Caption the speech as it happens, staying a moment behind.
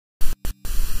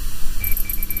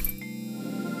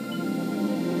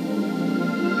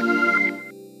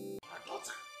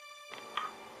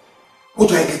What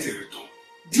do I get in return?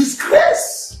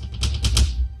 Disgrace!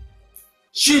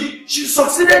 She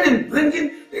succeeded in bringing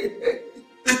a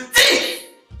thief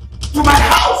to my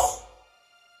house!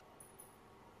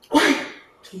 Why?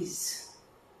 Please,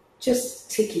 just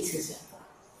take it easy.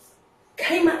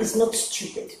 Kaima is not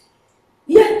stupid.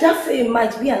 Yeah, Dafe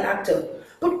might be an actor,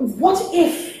 but what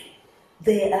if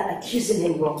they are accusing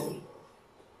him wrongly?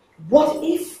 What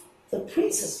if the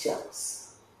prince is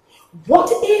jealous? What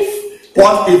if...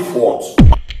 What if what?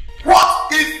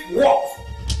 What if what?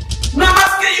 Now I'm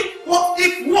asking you, what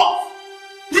if what?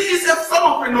 He is a son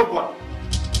of a nobody.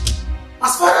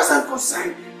 As far as I'm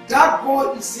concerned, that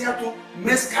boy is here to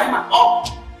mess Kaima up.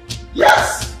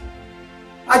 Yes!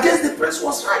 I guess the prince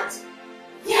was right.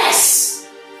 Yes!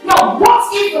 Now,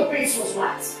 what if the prince was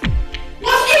right?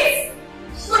 What if?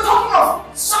 We're talking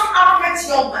of some arrogant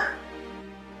young man.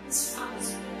 His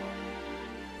father's boy.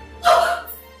 Look!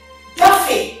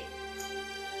 Dafe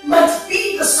might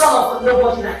be the son of a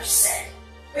nobody like you said.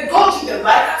 We're going to the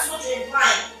right, that's what you're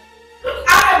implying. Look,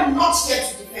 I am not here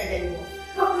to defend anyone.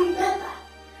 But remember,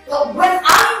 that when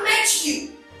I met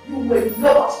you, you were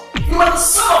nobody. You were the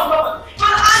son of nobody. And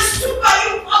I stood by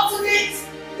you up to date.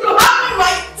 You have no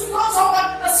right to call someone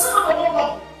the son of a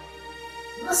nobody.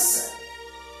 Listen,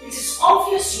 it is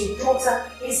obvious your daughter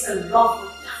is in love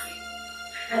with Dafe.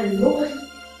 And nobody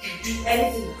can do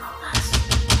anything about that.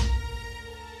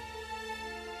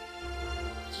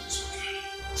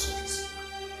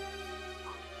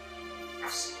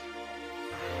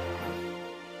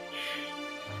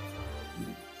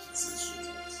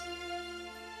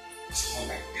 It's not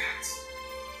like that.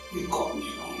 He got me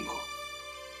wrong.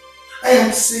 I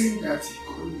am saying that he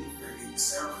couldn't defend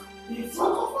himself in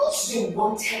front of us. You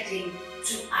wanted him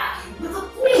to argue with the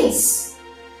prince.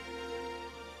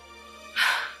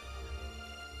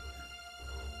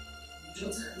 Your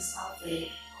daughter is out there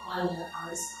calling her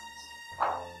eyes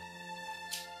out.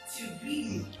 If you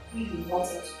really, really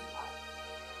wanted to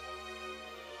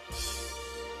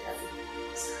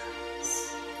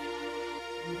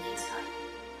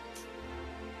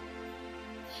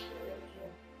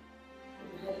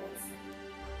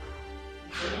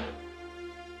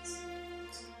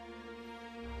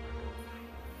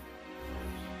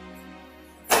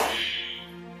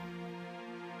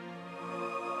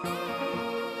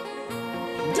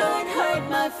Don't hurt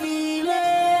my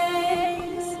feelings.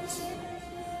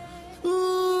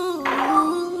 Ooh,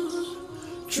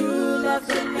 true love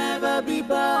can never be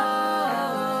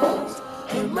bought.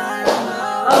 No matter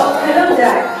how. Oh, hello,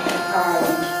 Dad.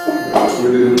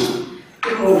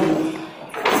 Good morning.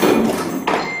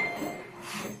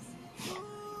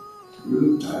 You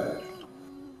look tired.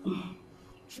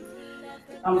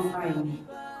 I'm fine.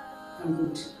 I'm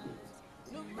good.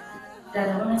 Dad,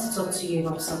 I wanted to talk to you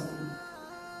about something.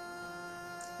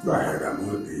 Go ahead, I'm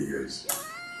all ears.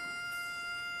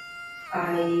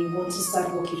 I want to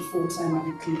start working full-time at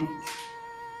the clinic.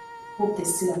 Hope they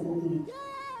still have opening.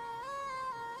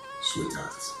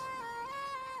 Sweetheart,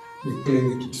 the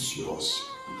clinic is yours.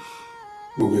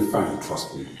 We'll be fine,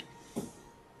 trust me.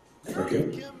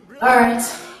 Okay? Alright,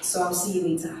 so I'll see you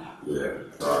later. Yeah,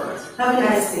 alright. Have a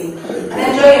nice day.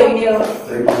 Enjoy your meal.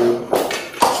 Thank you.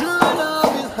 True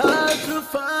love is hard to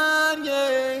find,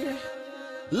 yeah.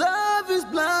 Love is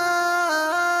blind.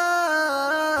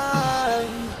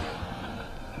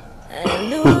 And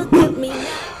look at me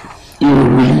now. You're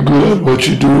really good at what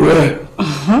you do, right?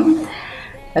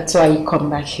 That's why you come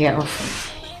back here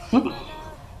often.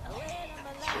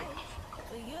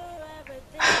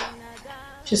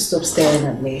 Just stop staring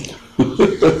at me.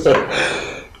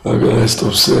 How can I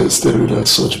stop staring at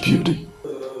such beauty?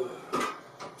 So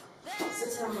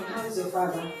tell me, how is your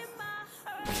father?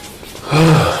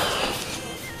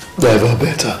 Never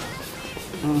better.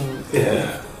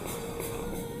 Yeah.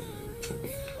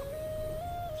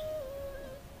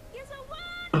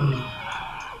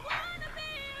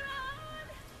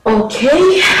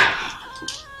 Okay.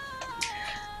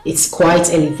 It's quite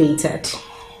elevated.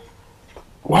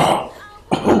 Wow.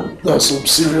 That's some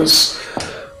serious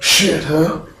shit,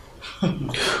 huh?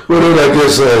 Well, then I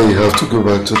guess I have to go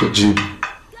back to the gym.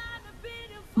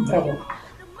 Oh.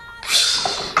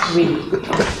 Really?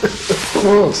 Of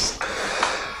course.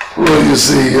 Well, you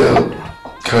see,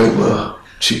 Kaima,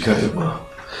 Chikaima,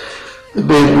 the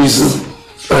main reason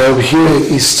I am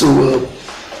here is to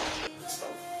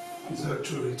is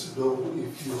actually to know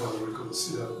if you have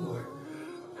reconsidered my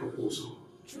proposal.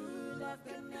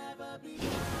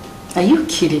 Are you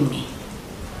kidding me?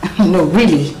 No,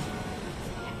 really?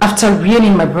 After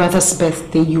ruining my brother's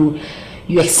birthday, you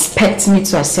expect me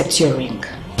to accept your ring?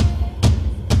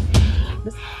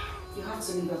 You have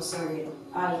to leave, I'm sorry.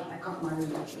 I can't marry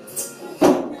you.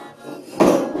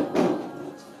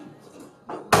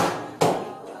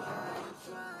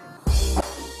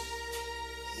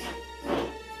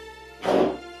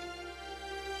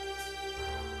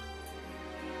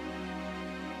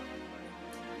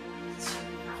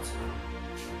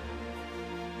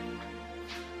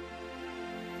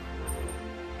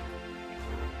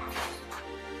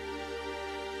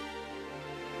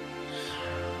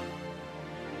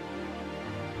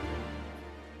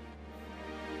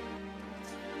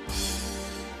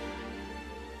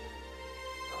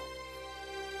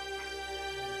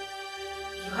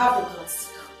 have the guts to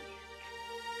come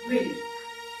here. Really?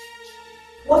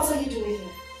 What are you doing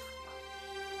here?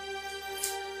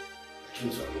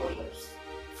 Trying to apologize.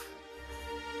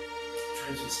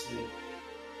 Trying to explain.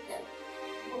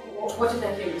 What did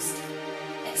I hear you say?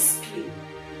 Explain.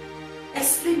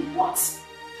 Explain what?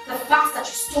 The fact that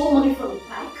you stole money from the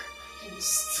bank? I didn't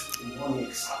steal the money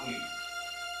exactly.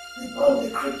 The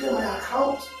bank decrypted my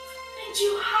account. And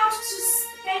you had to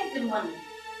spend the money,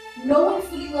 knowing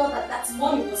fully well that that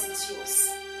money wasn't yours.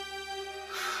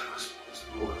 I was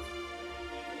broke.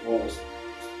 What was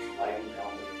lying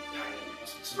down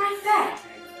with Right there.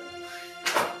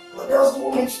 What else do you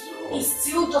want me to do? It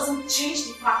still doesn't change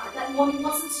the fact that that money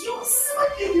wasn't yours. I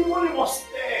gave you money was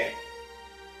there.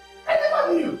 I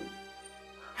never knew.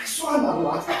 I saw him at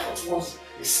work. I thought it was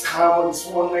a scam on this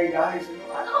one night, guys. You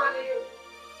know, I never knew.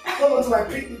 I thought until I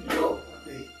paid the bill that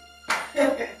day.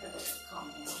 Come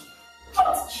on.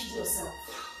 Don't kid yourself.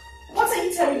 What are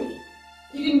you telling me?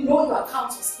 You didn't know your account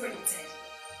was credited.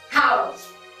 How?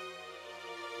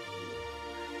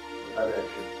 I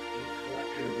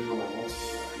paid the bill on my mom's.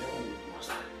 I never knew it was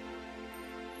there.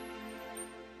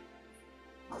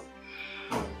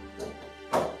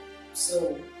 So,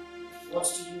 what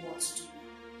do you want to do?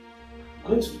 I'm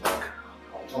going to the bank.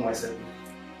 I'll tell myself.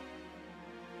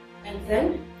 And then,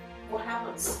 what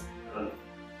happens? I don't know.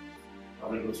 I'm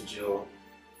going to go to jail.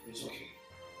 It's okay.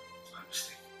 It's my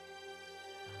mistake.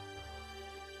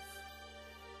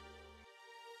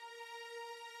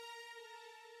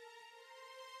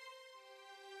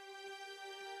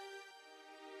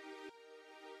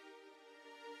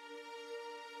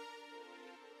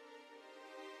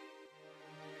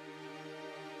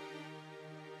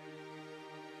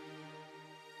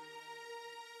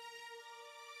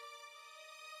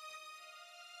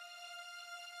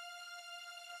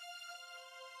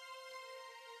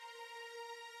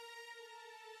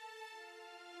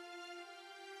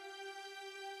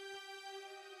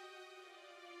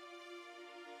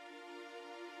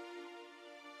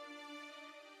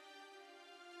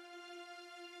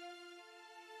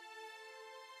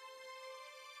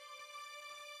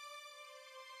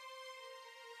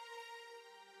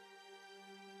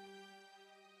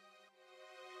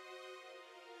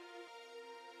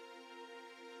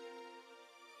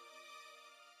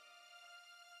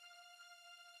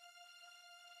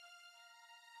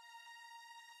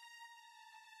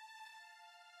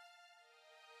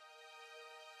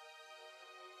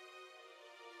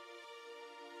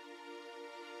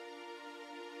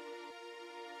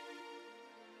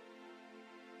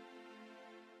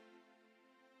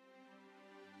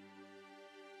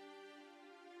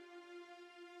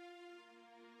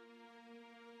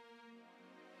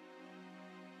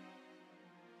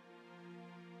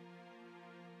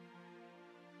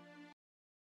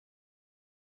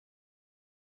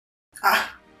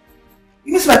 Ah,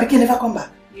 you miss my pikin never come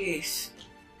back? Yes.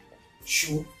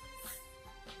 Sure.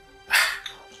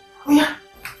 Oh yeah.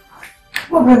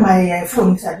 Go bring my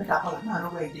phone inside the car. I know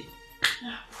where it is.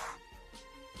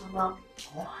 Mama.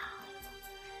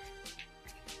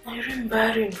 I dream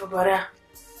bad dream for brother.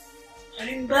 I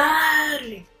dream bad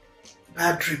dream.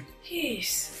 Bad dream?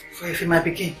 Yes. For if my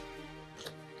pikin.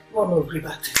 What no agree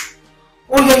back to?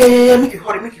 Oh yeah. Make you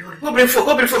hurry. Go bring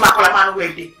phone my call. I know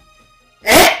where it is.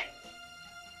 Eh?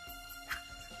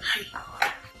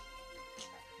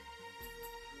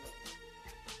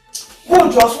 Who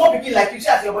just want begin like you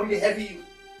say as your body they heavy you?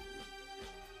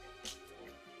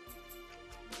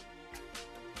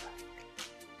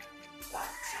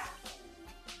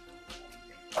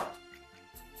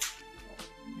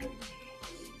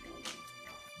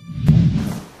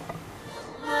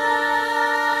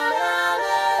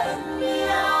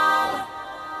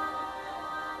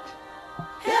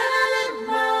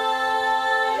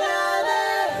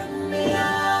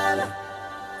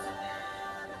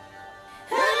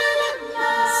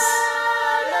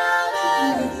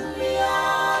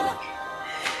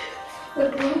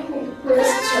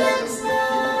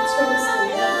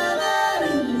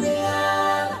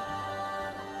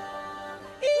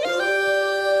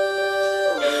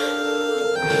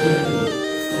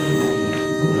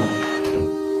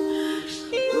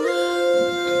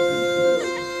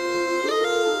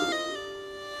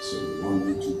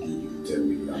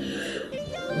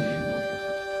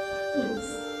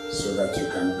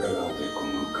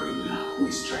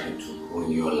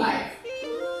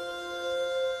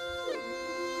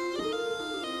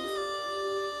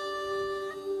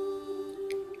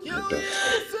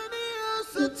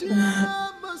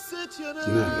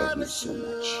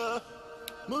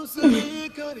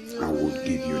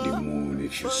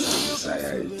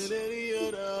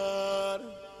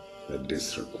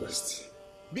 Request.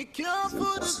 Be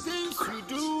careful the things you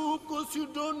do, cause you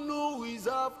don't know who is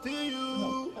after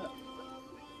you.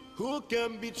 Who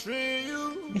can betray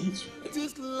you?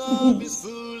 This love is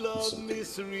full of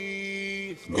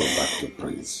mystery. Go back to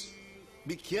Prince.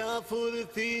 Be careful the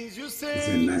things you say. He's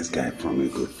a nice guy from a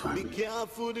good family. Be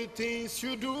careful the things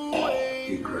you do.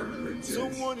 He graduated.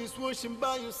 Someone is watching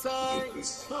by your side.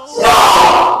 Please,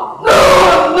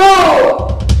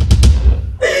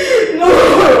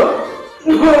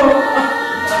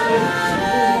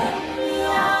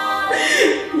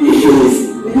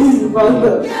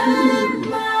 mother.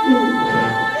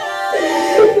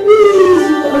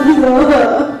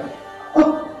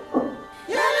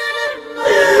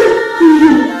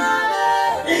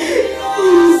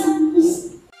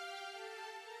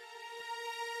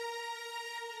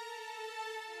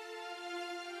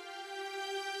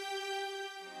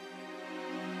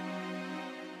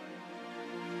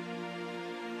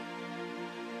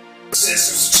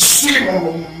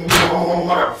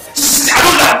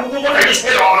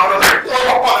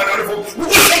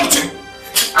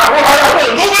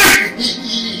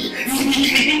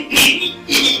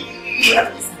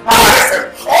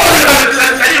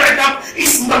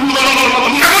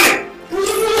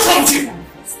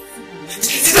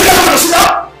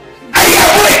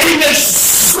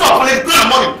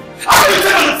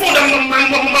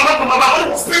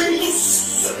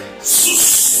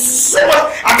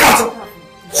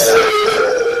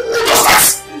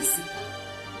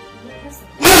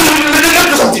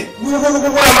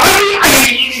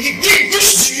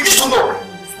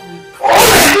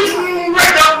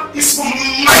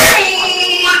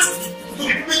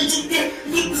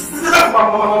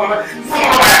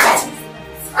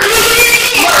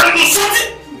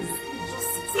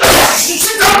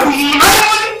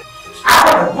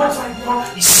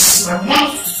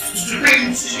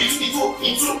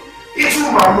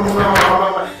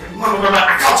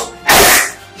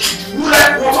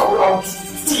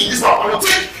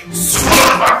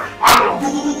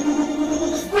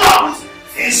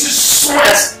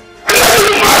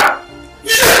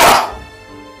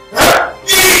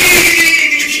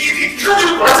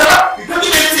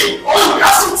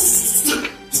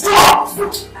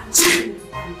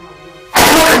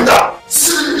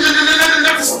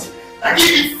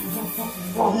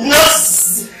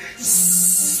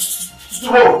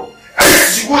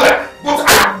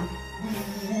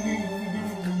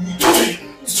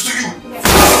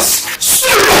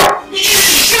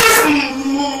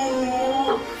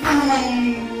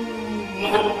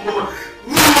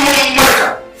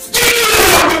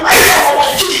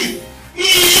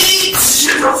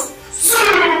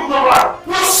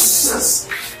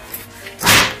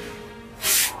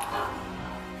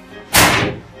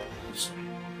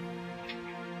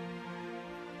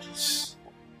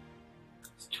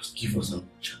 Give us a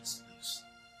chance, please.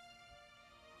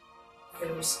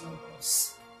 There is no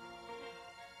us.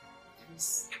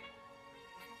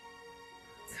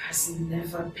 There has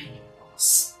never been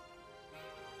us.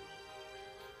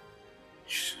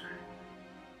 Sure.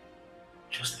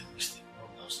 Just a mistake, not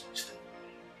just a mistake,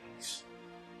 please.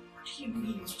 What do you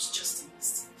mean it was just a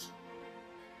mistake?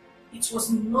 It was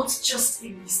not just a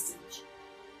mistake.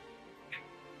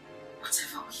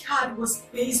 Whatever we had was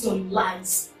based on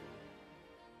lies.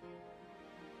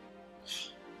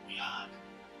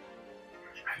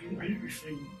 Are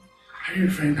you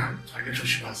referring that our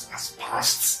relationship has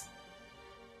passed?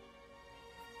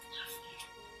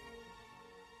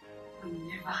 We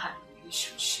never had a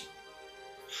relationship.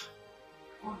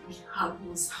 All we had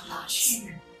was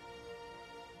Achu.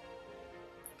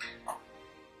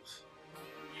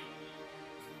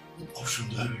 What option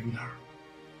do I even have?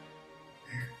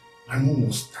 My mom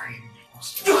was dying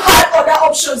because... You had other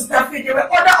options, Daphne. There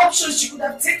were other options you could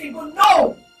have taken, but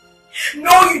no!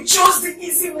 No, you chose the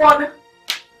easy one. How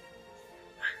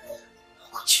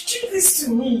could you do this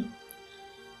to me?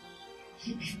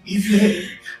 If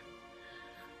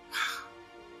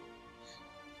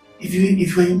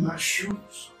you were in my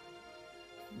shoes,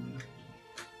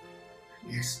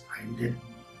 yes, I needed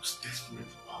was desperate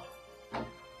love.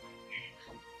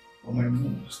 But my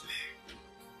mom was there.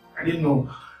 I didn't know,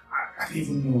 I didn't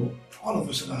even know, all of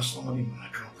a sudden I saw money in my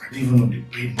account. I didn't even know they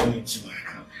paid money into my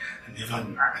account. I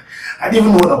didn't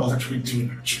even know what I was actually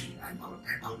doing actually. I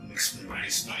got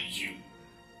mesmerized by you.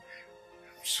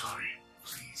 I'm sorry,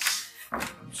 please.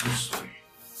 I'm so sorry.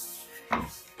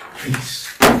 Please.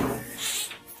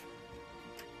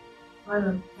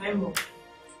 I'm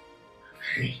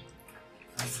Hey,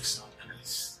 I fix up,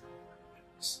 please.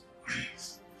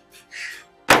 Please.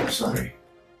 I'm sorry.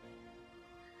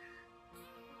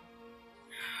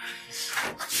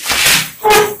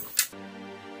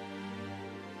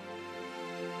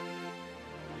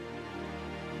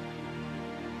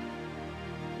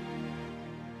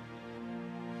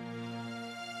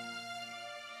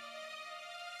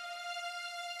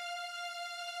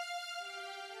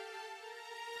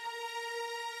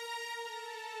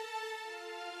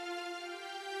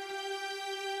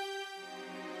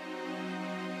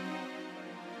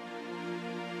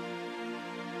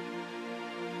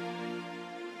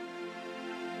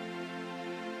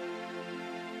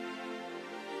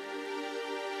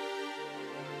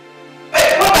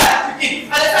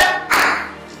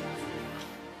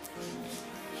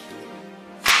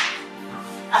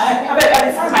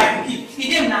 I find my key. He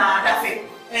didn't know that thing.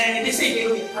 And they say they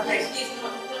will. Okay. Please, no, my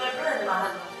brother and my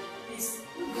husband. Please.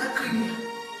 That criminal.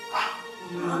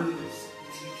 No.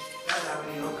 That's how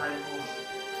we don't carry home.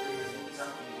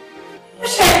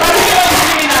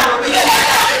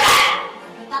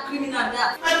 That criminal there.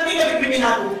 I don't think every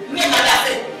criminal will. You never that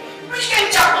thing. Which can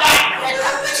chop that?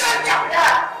 Which can chop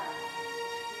that?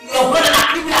 Your brother is a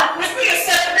criminal. Which can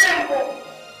yourself to them go?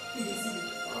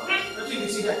 What do you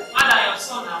see that? Mother, your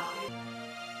son now.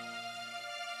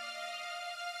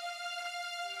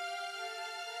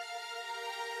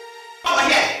 Over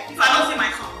here, if I don't see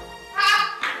my son.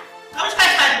 I wish I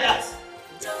had that.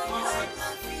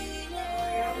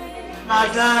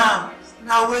 Madam,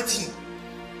 now waiting.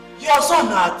 Your son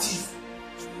na thief.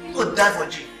 You go die for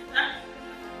jail.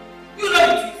 You know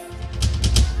the thief.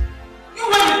 You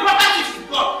want the proper thief to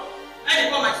God. I dey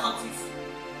call my son thief.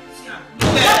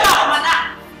 Shut up, madam.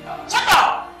 Shut up.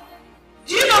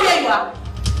 Do you know where you are?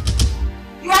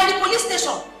 You are in the police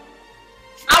station.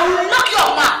 I will lock you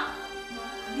up now.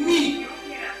 Me?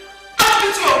 I'll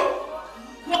beat you.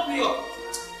 Lock me up.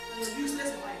 You're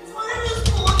useless boy.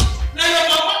 Now your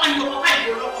mama and your papa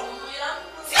go lock up.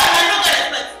 See how I don't get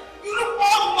respect. You look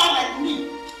all one like me.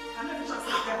 I'm not even sure if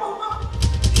you're mama.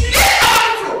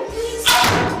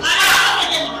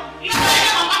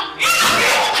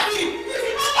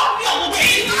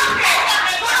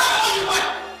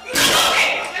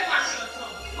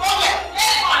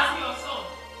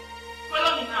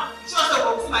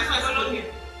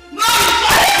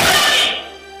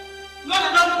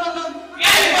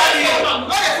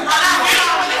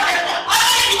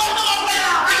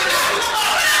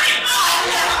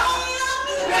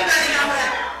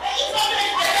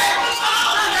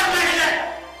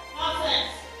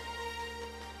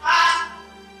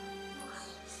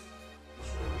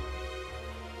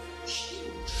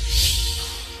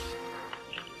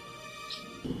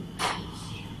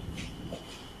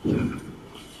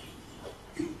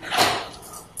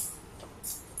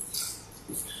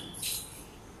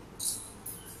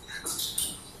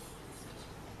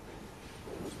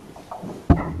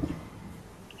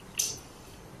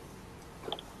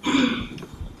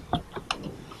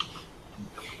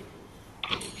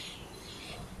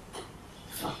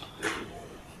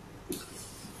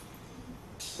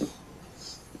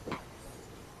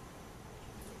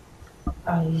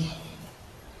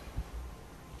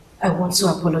 I want to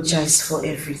apologize for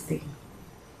everything.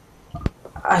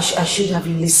 I should have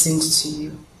listened to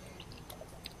you.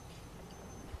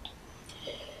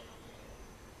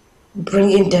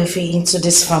 Bringing Defe into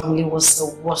this family was the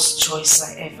worst choice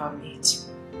I ever made.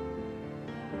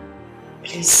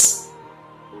 Please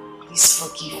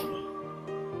forgive me.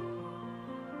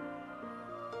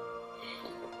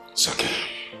 It's okay.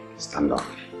 Stand up.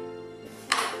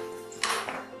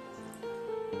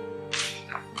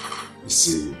 You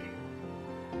see,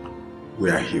 we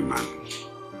are human.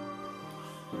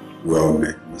 We all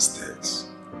make mistakes.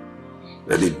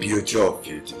 But the beauty of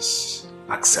it is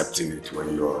accepting it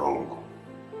when you're wrong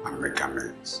and make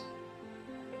amends.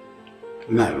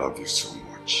 And I love you so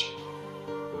much.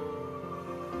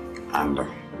 And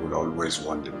we'll always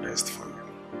want the best for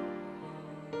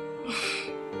you.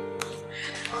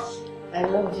 I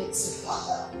love you too,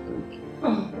 Father.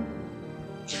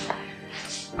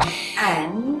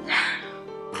 And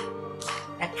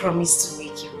I promise to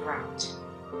make you proud.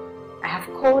 I have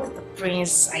called the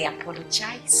prince, I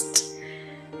apologized,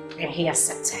 and he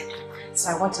accepted.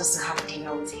 So I want us to have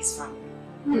dinner with his family.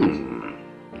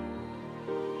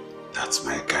 That's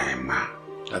my kind man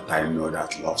that I know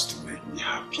that loves to make me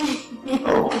happy.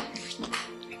 Oh.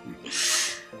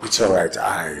 It's alright,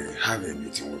 I have a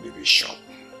meeting with the bishop.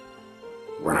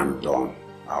 When I'm done,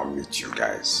 I'll meet you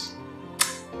guys.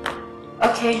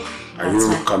 Okay. Are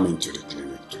you coming to the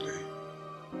clinic today?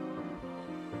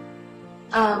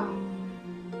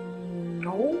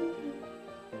 No.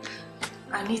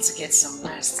 I need to get some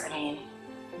rest. I mean,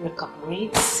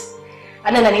 recuperate.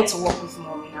 And then I need to work with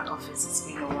Mom in her office. It's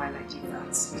been a while I did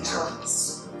that.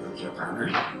 So, take your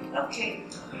time, eh? Okay.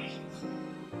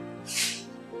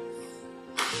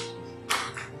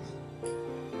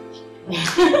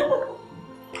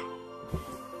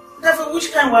 Therefore,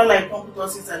 which kind of like come put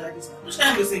us inside like this? Which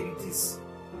kind of say with this?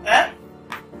 Eh?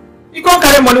 You can't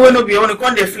carry money when no be on, you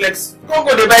can't flex. You can't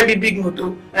go to buy big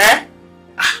motor. Eh?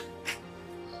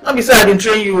 Don't be so I didn't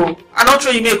train you. I don't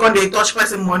train you make on the touch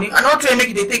person money. I don't train make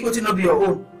you take what you know be your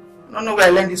own. I don't know where I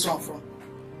learned this one from.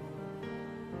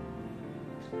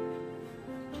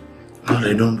 No,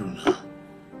 they don't do now.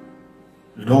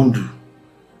 They don't do.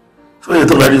 So you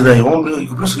talk like this, that you won't be a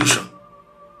good solution.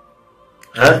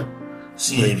 Eh?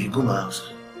 See, if you go my house,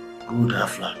 go to that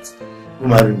flat, go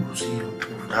my room, go see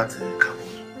that cupboard.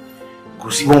 Go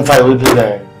see one fire with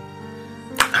there.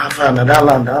 Have that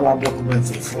land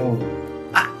documents in phone.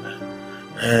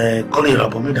 Call it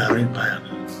up, me that ring buyer.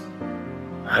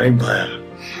 I ring buyer.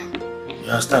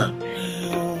 You understand?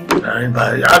 I ring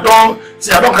buyer. I don't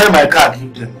carry my car,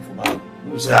 give them for my.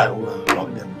 You say I will lock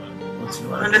them.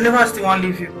 And they never still won't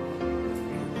leave you.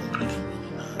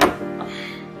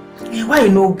 Why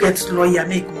you no get lawyer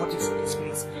make money for this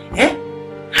place? Eh?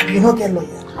 Have you not get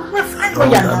lawyer? Well, find lawyer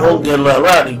now. I don't get lawyer.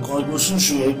 Why they call you?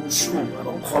 Show. I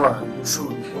don't call her. You show.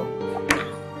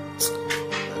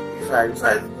 If I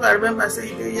remember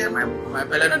saying, yeah, my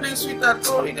belly not doing sweet at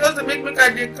all. It just make me cry.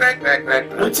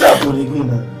 What's happening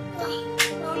again?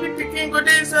 Only picking go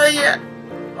there inside here.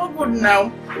 No good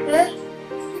now. Eh?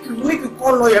 Make you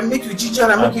call lawyer, make you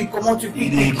ginger and make you come out to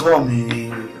people. They call me.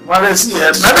 Well, let's see.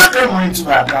 I don't pay money to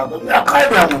my account, but I can't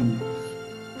pay money.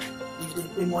 If they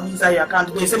pay money inside your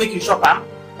account, they say make you shop am.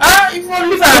 Ah, if you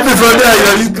leave am. From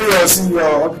there, you pay or see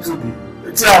your hospital.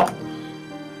 It's up.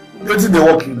 What did they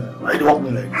work in? Why they work me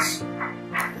like this? I'm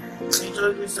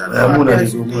going to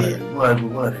go.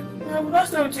 We don't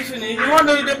stay with you finish. You want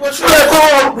to do the push? Go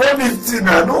let me see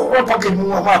now. No one pocket me. I'm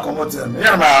not coming to me.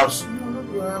 Here my house. No, not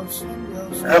your house.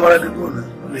 I'm going to go now.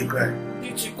 Only cry.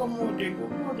 Did you come out? They go.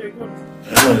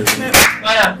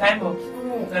 Why time up?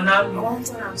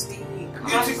 I'm staying here.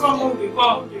 Did you come out? They go.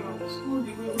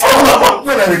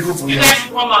 Where are they go for you? You guys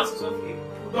come out. It's okay.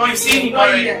 Don't see me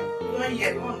already. You don't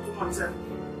hear. You want to do myself.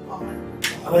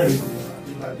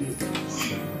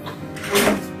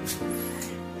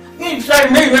 You try to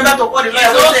remember to call the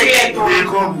lawyer. They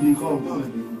come.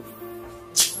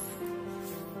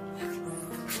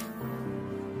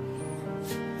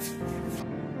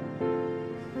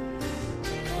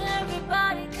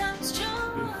 Everybody comes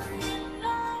true in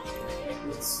life.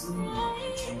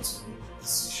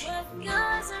 What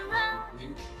goes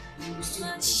around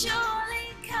will surely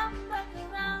come back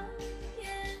around.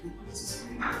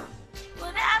 Yeah.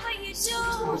 Whatever you do,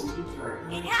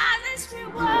 it has its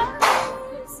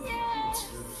rewards. Yeah.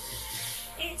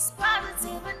 It's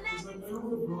positive and negative.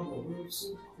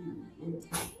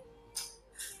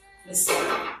 Listen,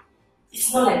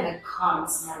 it's not like I can't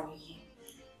marry him.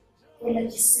 But like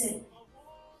you said,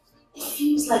 it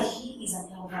feels like he is an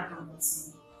elder brother to me.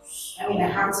 I mean, I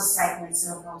have to psych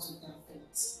myself out with that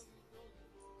thought.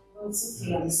 Well, it's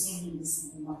okay, I'm saying this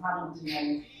and my father will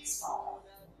marry his father.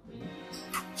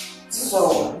 So,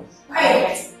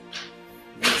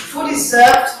 food is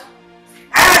served,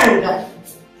 and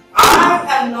I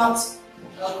am not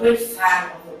a great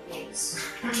fan of the place.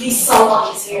 Please,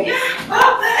 someone is here. Yeah,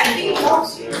 well, then he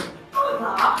loves you.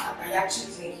 I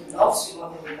actually think he loves you more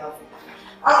than we love you.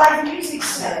 Like the music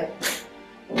said,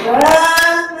 one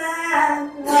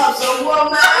man loves a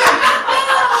woman.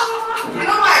 You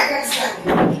know my grandson?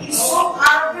 He's so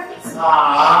arrogant.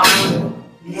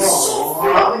 He's so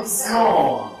full of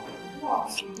himself.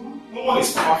 No one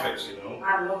is perfect, you know.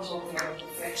 I'm not talking about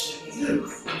perfection. The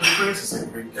prince is a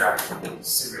great guy.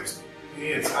 Seriously. He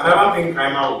is. And I don't think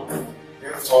I'm out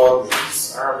against all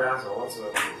this arrogance or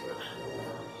whatsoever.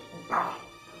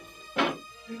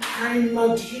 Kaima,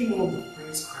 do you know the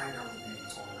prince crying out when he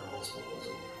told me the hospital was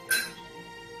over?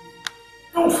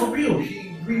 No, for real,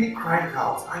 he really cried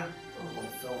out. I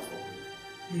felt for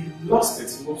him. He lost it.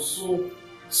 He was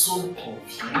so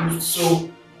confused, so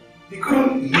he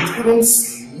couldn't eat, couldn't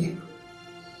sleep.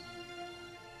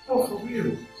 No, for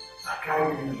real. That guy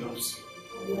really loves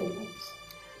you.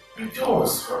 He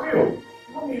does, for real.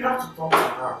 Well, we have to talk to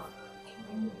her.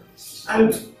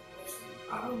 And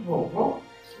I don't know, well,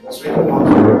 that's really not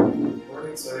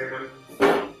worried,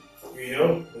 you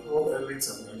know, the whole elites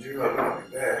of Nigeria are going to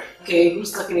be there. Okay,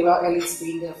 who's talking about elites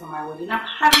being there for my wedding? I'm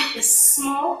having a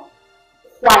small,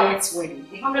 quiet wedding.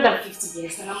 150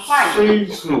 guests and I'm fine.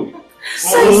 Please, no.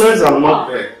 Unless I'm not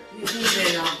there. You do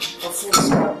there for full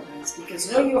surprise because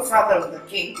you know you're father of the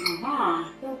king.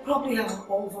 They'll probably have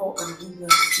over 1 million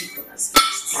people as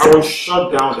guests. I was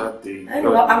shut down that day. I'm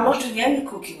not doing any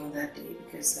cooking on that day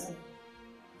because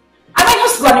I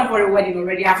just gone in for a wedding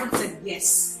already. I haven't said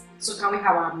yes. So can we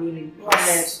have our meeting? Go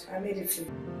ahead. I made it for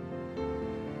you.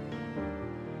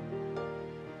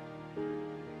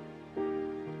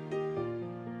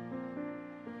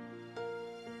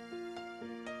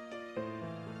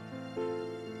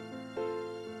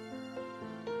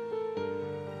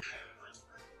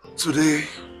 Today,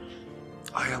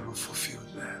 I am a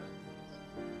fulfilled man.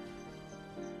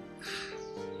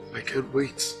 I can't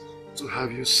wait to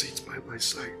have you sit by my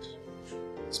side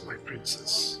as my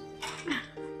princess.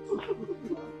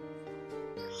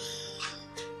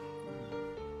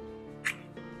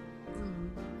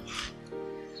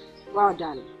 Well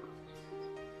done.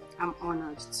 I'm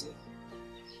honored to.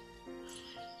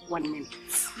 1 minute.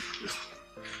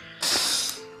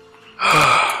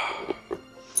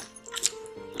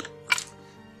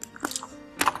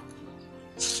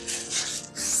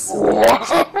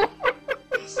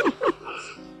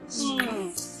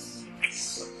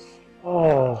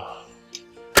 Oh,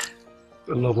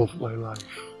 the love of my life.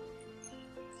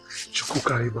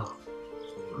 Chukukaiba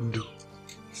Undu.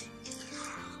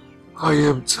 I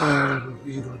am tired of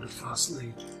being on the fast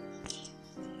lane.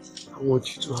 I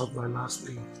want you to have my last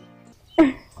name.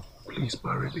 Please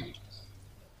marry me.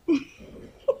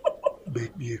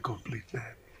 Make me a complete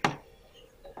man.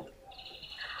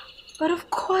 But of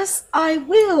course I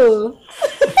will.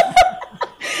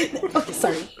 Okay,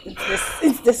 sorry.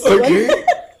 It's this Okay. one.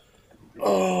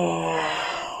 Oh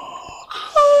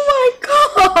my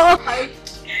god!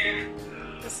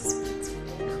 This is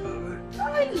beautiful. I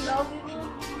love it.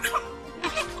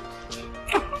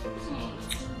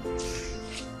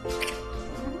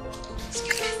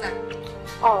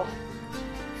 Oh.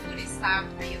 Food is served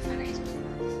and you're finished.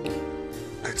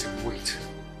 Let him wait.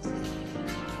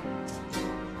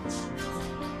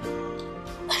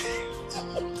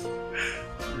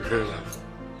 You heard that?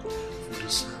 Food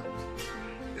is served.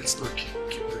 It's not keep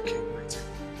the king waiting.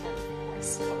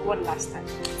 One last time.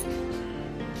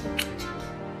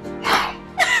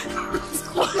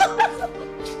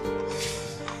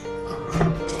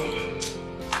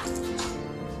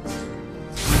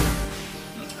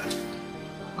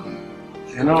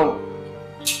 You know,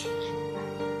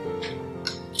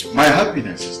 my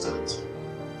happiness is that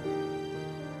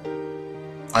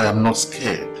I am not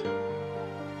scared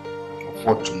of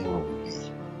what tomorrow will be.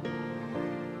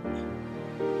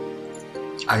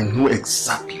 I know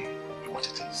exactly what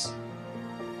it is.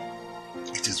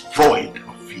 It is void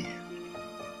of fear.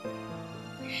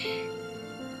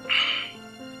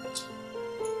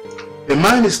 A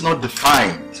man is not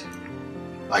defined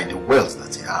by the wealth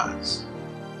that he has,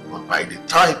 but by the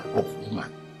type of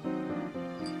woman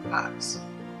he has.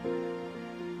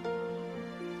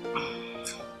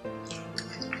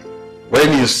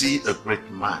 When you see a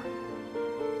great man,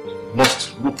 you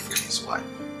must look for his wife.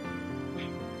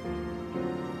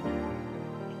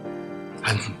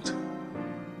 And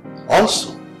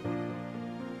also,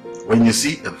 when you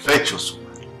see a virtuous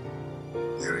woman,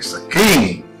 there is a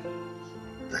king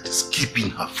that is keeping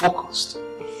her focused.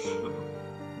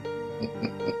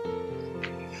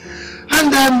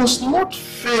 And I must not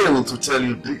fail to tell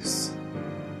you this,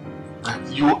 that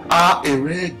you are a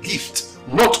rare gift,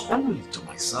 not only to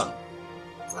my son,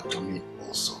 but to me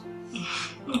also.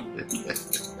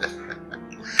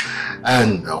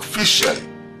 And officially,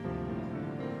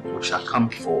 we shall come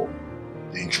for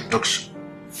the introduction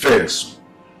very soon,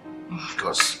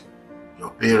 because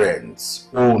your parents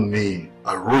owe me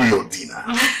a royal dinner.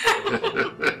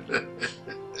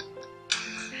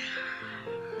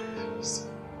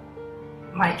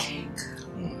 My king,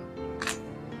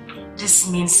 this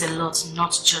means a lot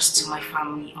not just to my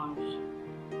family only,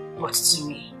 but to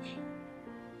me.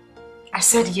 I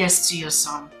said yes to your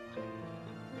son,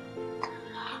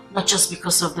 not just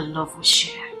because of the love we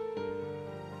share,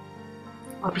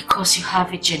 but because you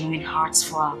have a genuine heart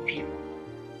for our people.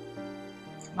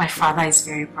 My father is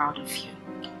very proud of you,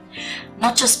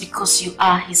 not just because you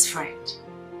are his friend,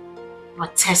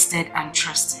 but tested and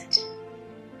trusted.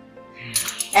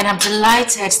 And I'm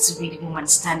delighted to be the woman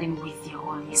standing with your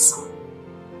only son,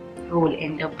 who will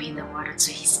end up being the mother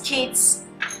to his kids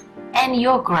and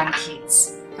your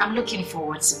grandkids. I'm looking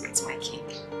forward to it, my king.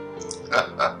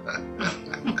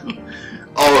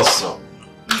 Awesome.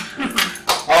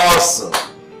 Awesome.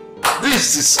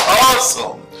 This is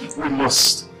awesome. We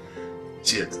must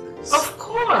cheer to this. Of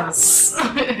course.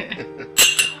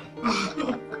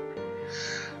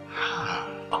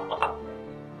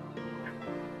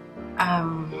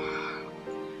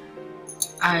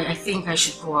 I think I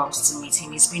should go out to meet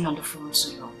him. He's been on the phone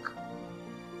too long.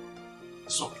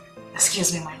 It's okay.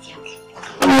 Excuse me, my king.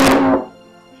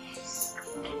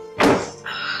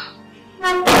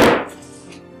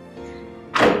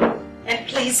 And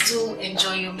please do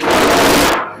enjoy your meal.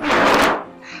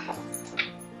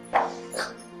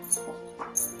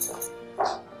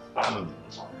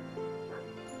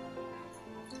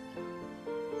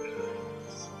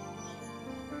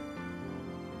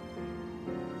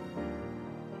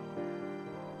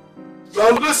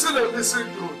 Now listen and listen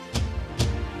good.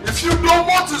 If you know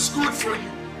what is good for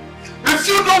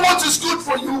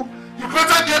you, you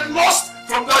better get lost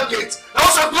from that gate.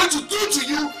 Else I'm going to do to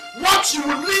you what you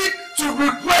will lead to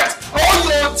regret all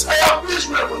your entire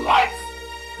miserable life.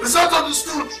 Is that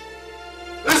understood?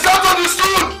 Is that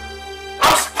understood?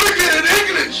 I'm speaking in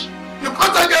English.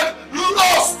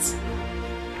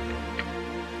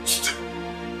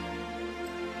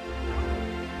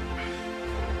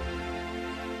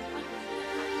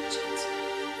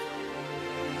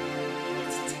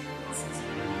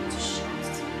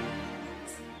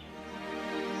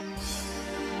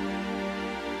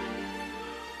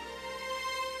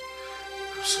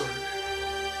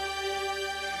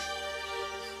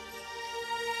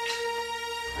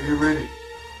 Are you ready?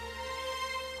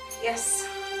 Yes.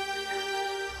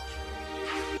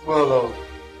 Well,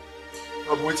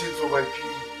 I'm waiting for my PE.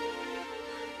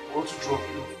 I want to drop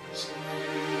you off first. I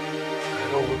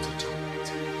don't want to talk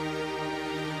with you.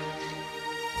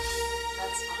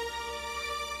 That's fine.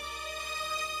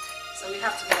 So we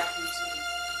have to get up into it.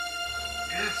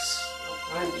 Yes, I'm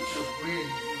fine with your way.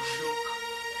 You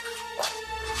look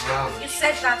round. You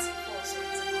said that before, so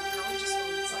it's enough. Now we just go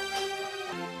inside.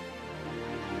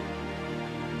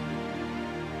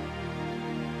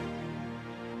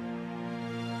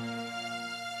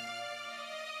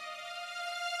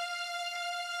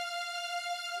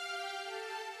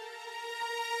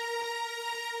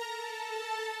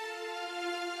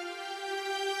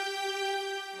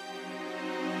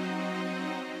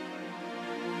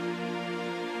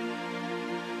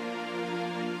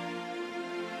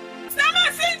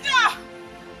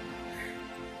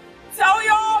 Tell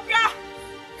your Oga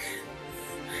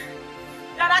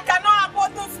that I cannot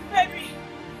abort this baby.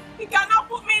 He cannot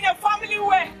put me in a family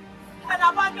way and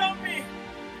abandon me.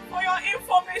 For your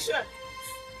information,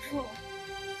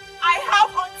 I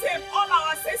have on tape all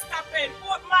our sex campaign,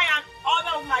 both mine and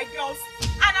all of my girls,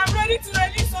 and I'm ready to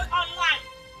release it online.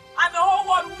 And the whole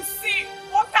world will see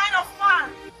what kind of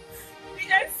man the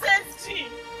SSG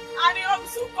and the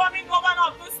also coming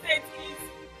governor of the state is.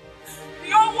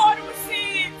 The whole world will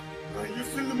see it. Are you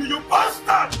feeling me, you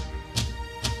bastard?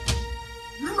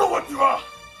 You know what you are.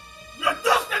 You are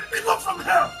just a pickup from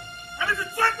hell. And if you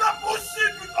try that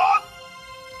bullshit with us,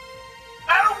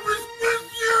 I will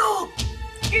squeeze you.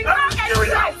 It's not a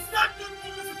trend.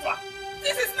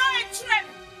 This is not a trend.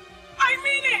 I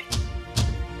mean it.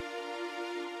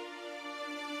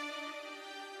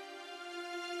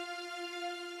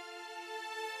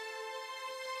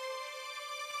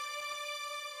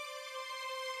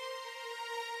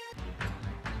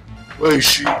 Where is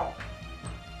she? She's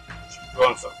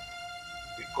gone, sir.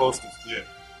 The coast is clear.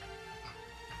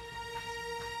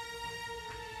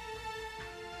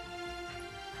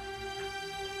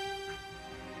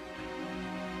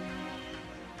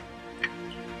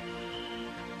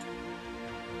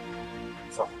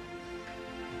 Sir.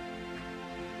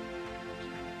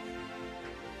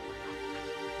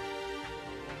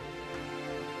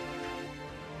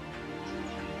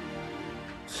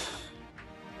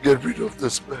 Get rid of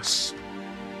this mess.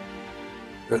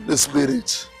 And this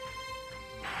minute,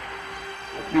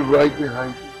 I'll be right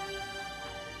behind you.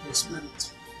 This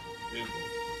minute.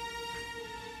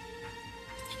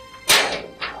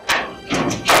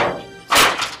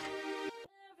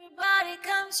 Everybody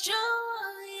comes true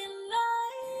in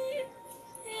life,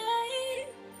 yeah.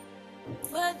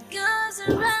 What goes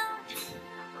around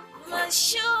must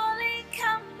surely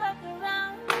come back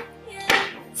around, yeah.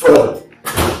 Father.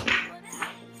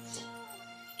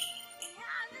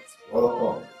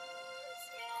 Welcome.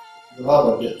 You have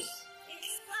a gift.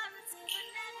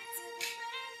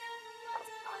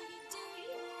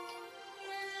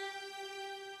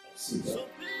 See that.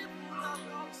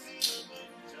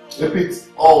 Repeat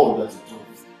all that you told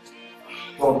me.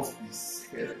 Don't be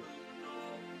scared.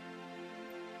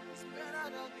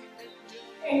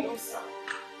 Thank you, sir.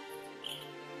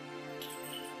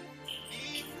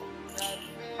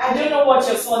 I don't know what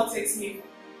your son takes me for.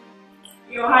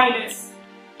 Your Highness,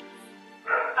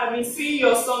 I've been seeing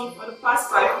your son for the past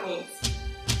 5 months.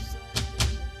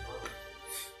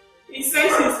 He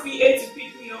sends his PA to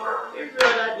pick me up every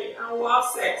other day and we'll have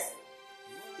sex.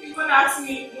 He even asks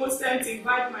me most times to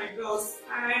invite my girls,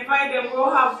 and I invite them, we'll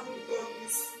have good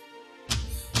talkies.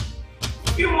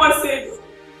 A few months ago,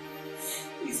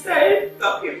 he started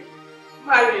talking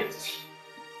marriage.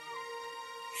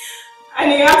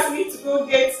 And he asked me to go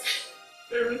get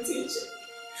a routine check.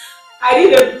 I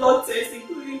did a blood test,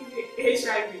 including the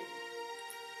HIV.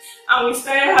 And we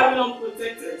started having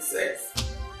unprotected sex.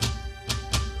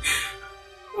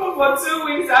 But for 2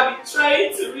 weeks, I've been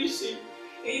trying to reach him.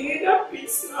 He neither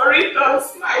picks nor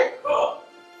returns my call.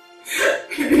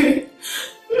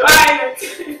 Right.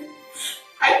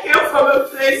 I came from a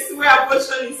place where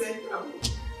abortion is entabled.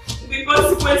 The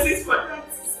consequences for that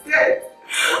is death.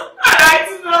 And I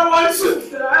do not want to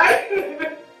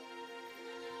die.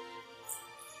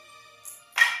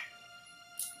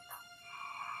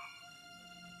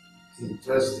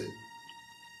 Interesting.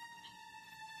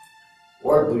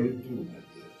 What do you do, my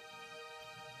dear?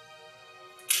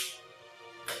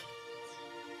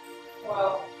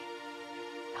 Well,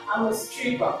 I'm a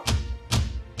stripper.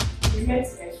 We met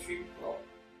in a strip club.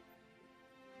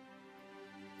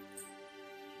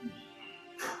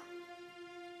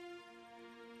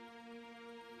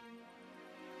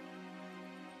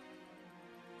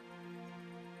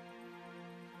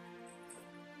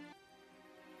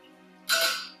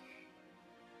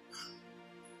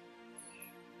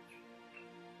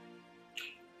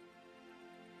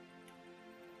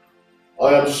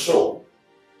 I am sure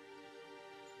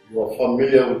you are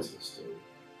familiar with the story.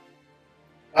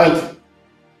 And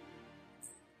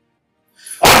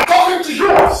I'm talking to you.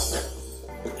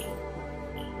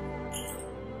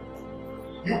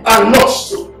 You are not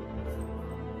stupid.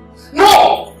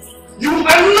 No! You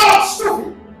are not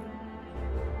stupid.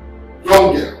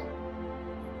 Young girl,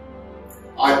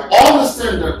 I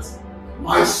understand that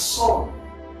my son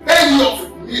paid you off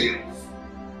with millions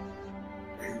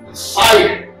and you decided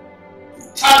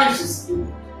to tarnish his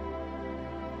image.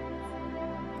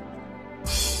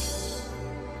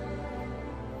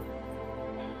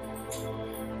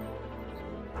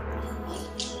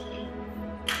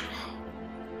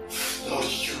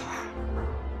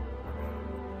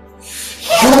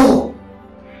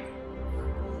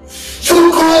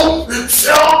 You go and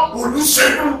tell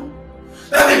Olusegun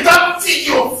that if that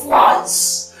figure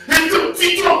flies,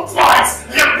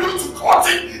 they are going to cut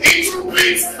it into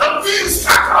bits and feed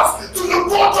stackers to the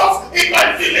waters in my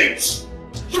village.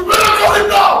 You better cut him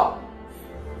down.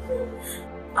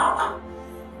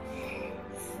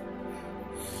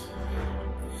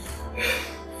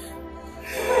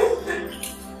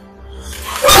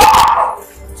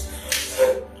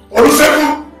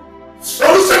 Olusegun,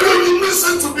 you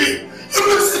listen to me.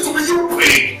 You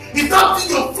pig. If that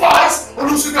figure flies,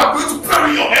 Olusegun, I'm going to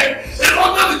bury your head and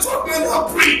under the Tottenham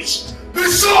Bridge. Be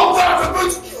sure of that. I'm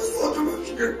going to kill you on the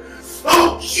Michigan.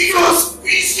 I'll kill you,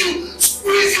 squeeze you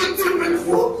deep in the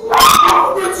foot.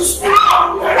 I'm going to squeeze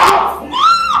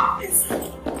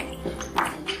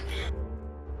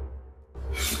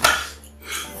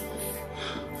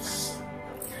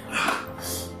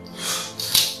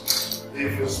you.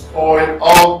 If you spoil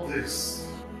all this,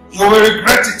 you will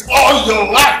regret it all your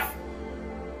life.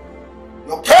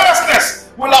 Your carelessness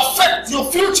will affect your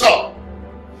future.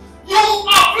 You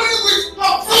are playing with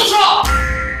your future.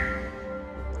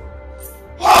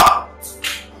 Ah.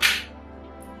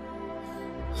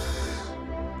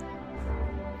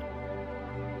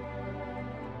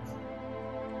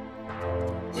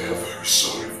 I am very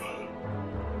sorry, Father.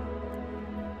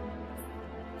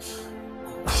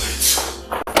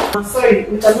 I'm sorry,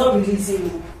 we cannot release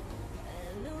him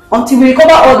until we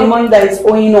recover all the money that is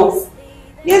owing us.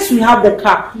 Yes, we have the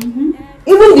car.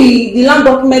 Even the land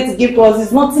document he gave to us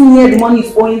is nothing near the money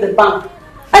he's owing the bank.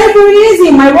 And if we release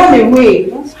him, I run away.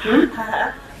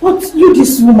 What? You,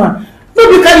 this woman? Don't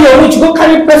be carry your witch, go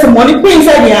carry person money, pay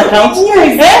inside the account.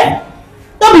 Yes. Eh?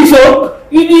 Don't be so.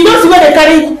 You don't see where they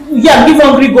carry give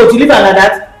hungry goat, you live like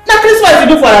that. Now Christmas you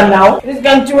do for her now. This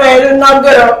country is not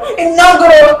good. It's not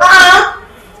good.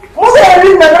 Most of the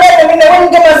reason my brother when you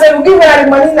get myself, give her the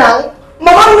money now.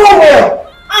 Mama no well.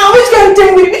 Which can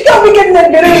tell me? Which can we get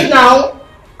the now?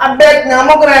 I beg now. I'm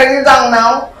not gonna release down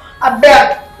now. I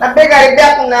beg I beg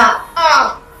now.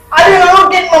 I didn't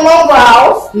not get my mom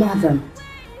house. Madam,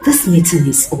 this meeting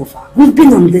is over. We've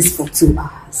been on this for 2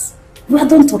 hours. We are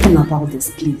done talking about this,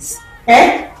 please.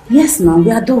 Eh? Yes, now we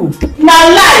are done. Now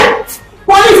lie.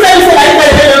 Police say I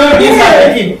don't know this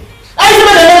happening. I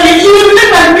said you will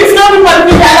make my business not for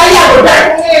me.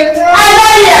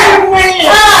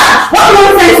 What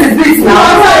nonsense is this now?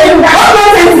 What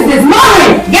nonsense is this? Mommy,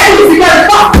 get me together.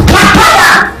 Fuck. My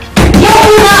father. Your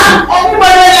woman.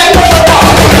 Everybody like me.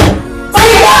 So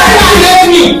you want to get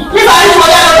me? If I need for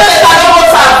that, I don't want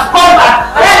to come back.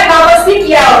 Alright, now go speak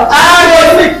here. Go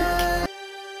speak.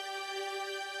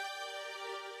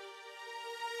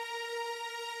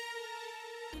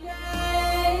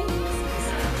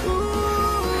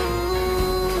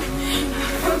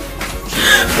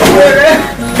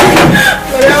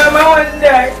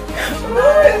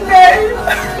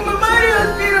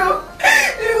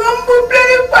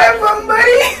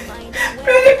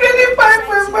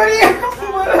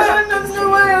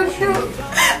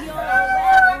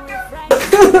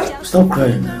 Stop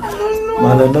crying.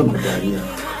 Man, I'm not good idea.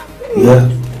 Yeah.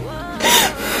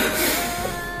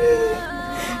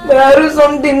 But I'll do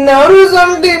something now. Do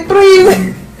something,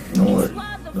 please. Don't worry.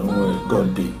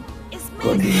 God be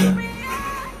there.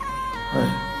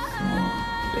 Right.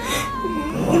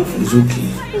 It's okay.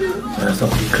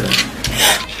 Stop crying.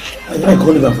 I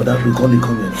call him for that. We call him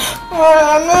come here. I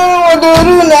don't know what to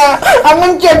do now. I'm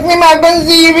going to check me. I can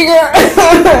see you because I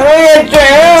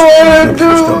want to do.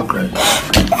 Stop crying.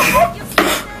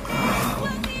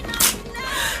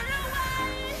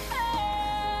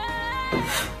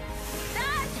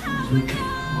 It's okay.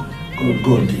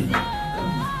 Go deep.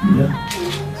 Yeah.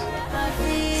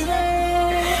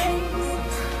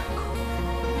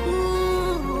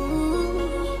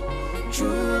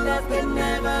 True love can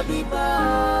never be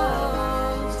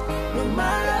bought, no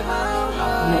matter how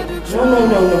hard.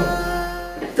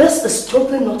 No. This is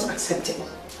totally not acceptable.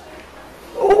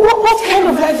 What What kind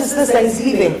of life is this that he's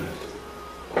living?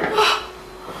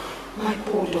 My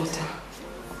poor daughter.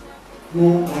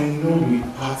 No, I know we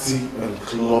party and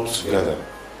club together.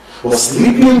 But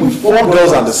sleeping with 4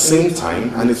 girls at the same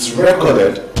time and it's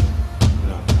recorded.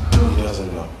 No, he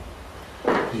doesn't know.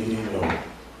 He didn't know.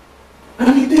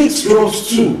 And he takes drugs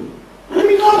too. I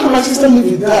mean, how can my sister live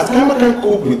with that? How can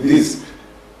cope with this?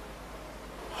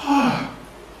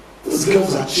 Those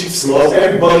girls are cheap slugs.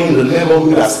 Everybody in the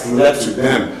neighborhood has slept with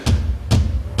them.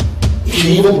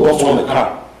 He even bought one a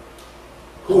car.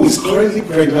 Who is currently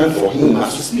pregnant for him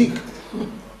as we speak. I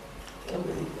can't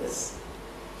believe this.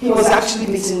 He was actually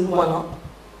beating one up.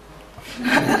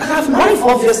 Her life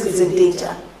obviously is in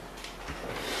danger.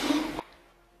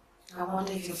 I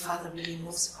wonder if your father really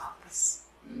knows about this.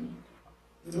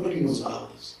 Nobody knows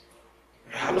about this.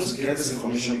 I happen to get this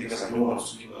information because I know how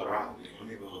to people around in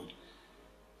the neighborhood.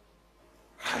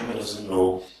 Kaima doesn't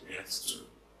know yet too.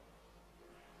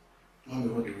 Mommy,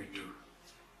 what do we do?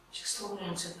 Just hold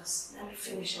on to this. Let me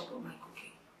finish up with my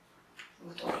cooking.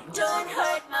 We'll talk about Don't it.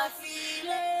 hurt my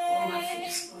feelings. All my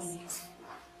food is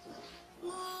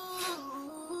gone.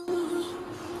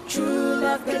 True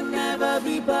love can never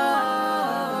be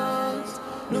bought,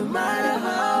 no matter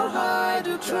how hard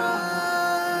you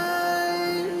try.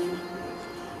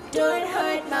 Don't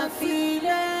hurt my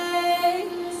feelings.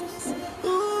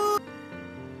 Ooh.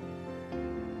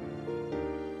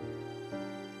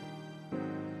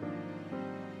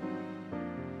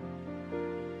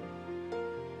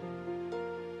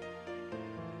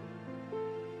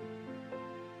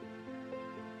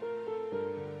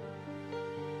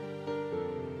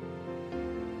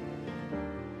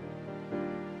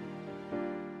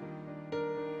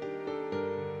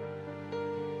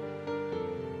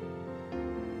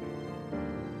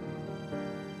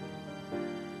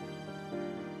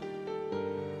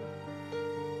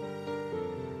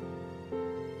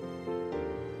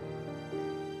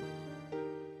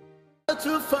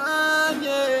 To find,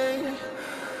 yeah.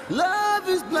 Love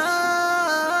is blind.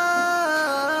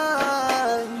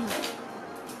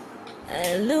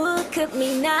 And look at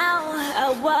me now,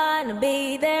 I wanna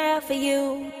be there for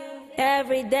you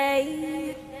every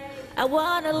day. I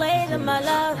wanna lay down my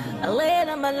love, I lay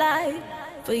down my life,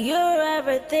 for you're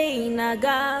everything I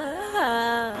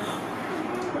got.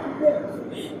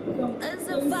 There's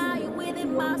a fire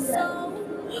within my soul.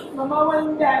 Mama,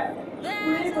 when that.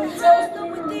 There's a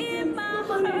hunger within my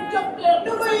heart.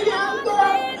 Nobody I wanna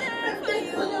be there for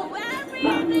you every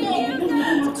day. You don't know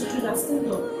how to do that,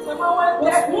 stand up. Mama,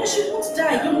 when that. No, she won't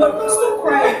die. You know, stop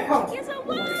crying. Come. Yes, I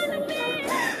wanna be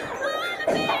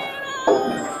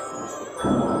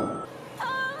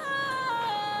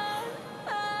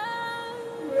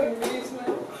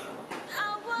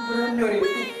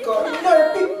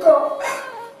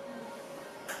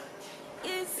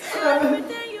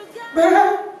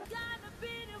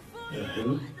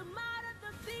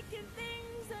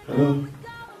Hello? Hello?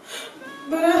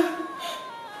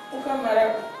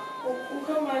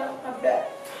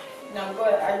 Now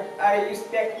God, I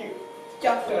respect you.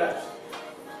 Chapter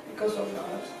because of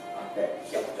that. Okay,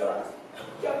 chapter.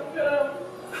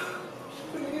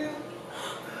 Please.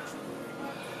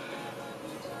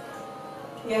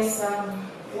 Yes,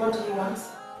 what do you want?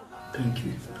 Thank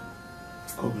you.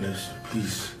 God bless you,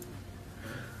 please.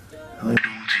 I don't want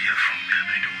to hear from me. I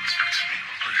know you don't expect me,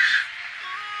 but please,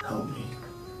 help me.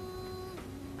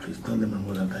 Please don't let my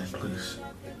mother die, please.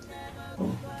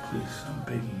 Oh, please, I'm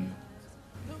begging you.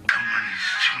 Come on,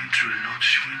 she went through a lot.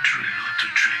 She went through a lot to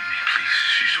train me, please.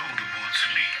 She's all the world to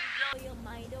me.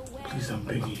 Please, I'm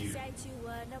begging you.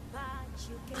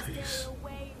 Please.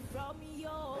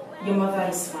 Your mother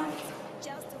is fine.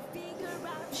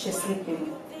 She's sleeping.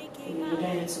 You don't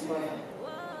need to worry.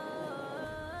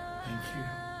 Thank you.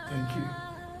 Thank you.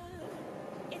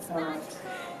 Alright.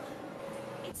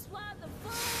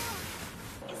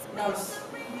 Nurse,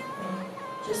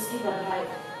 just keep an eye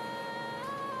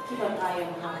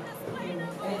on her.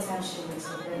 Anytime she needs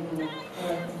to bring me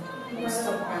up.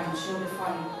 Stop crying, she'll be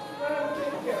fine.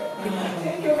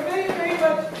 Thank you very, very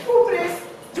much. Oh, please.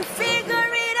 You figure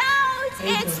it out,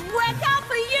 it's work out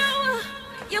for you.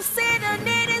 You see the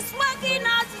need is working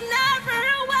out, never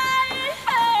away.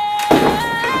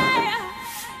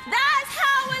 That's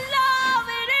how I love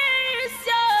it is,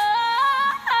 yeah.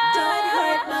 Don't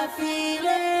hurt my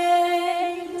feelings.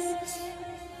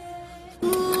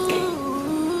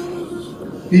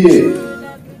 Here,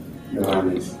 Your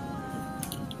Highness.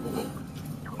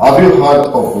 Have you heard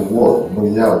of the word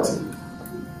loyalty?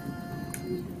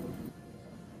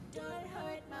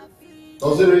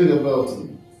 Does it ring a bell to you?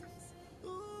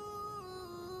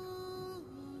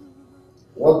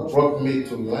 What brought me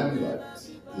to limelight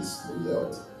is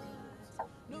loyalty.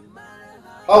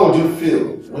 How would you feel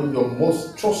when your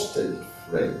most trusted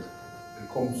friend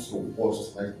becomes your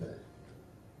worst nightmare?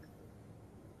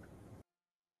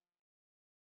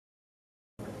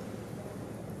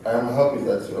 I am happy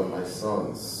that you are my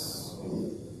sons.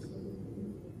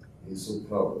 He's so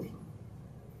proud of you.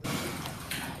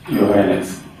 Your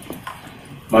Highness,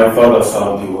 my father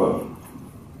served you well.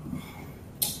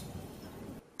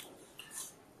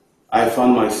 I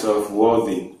found myself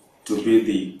worthy to be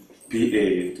the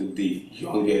PA to the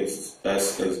youngest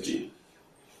SSG.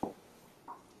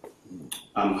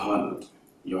 I'm honored,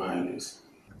 Your Highness.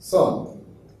 Son,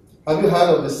 have you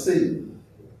heard of the saying?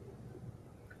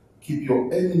 Keep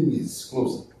your enemies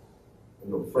closer and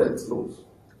your friends close.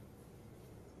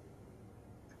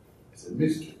 It's a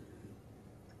mystery.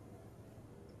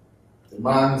 The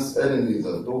man's enemies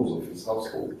are those of his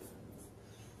household.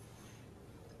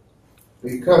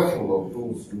 Be careful of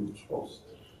those you trust.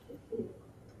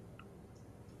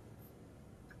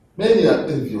 Many are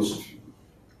envious of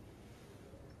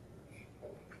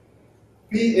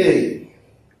you. PA,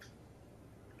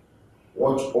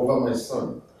 watch over my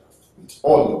son with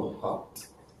all your heart.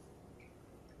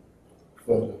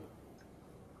 Father,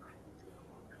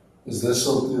 is there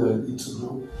something I need to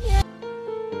know?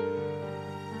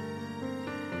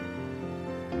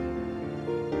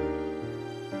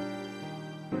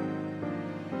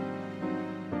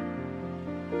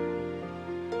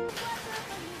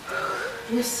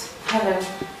 Yes, hello.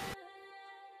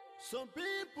 Some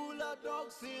people are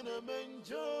dogs in a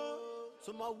manger,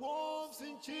 some are wolves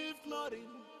in chief clothing.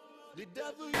 The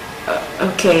devil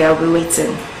Okay, I'll be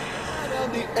waiting.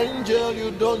 and the angel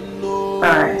you don't know.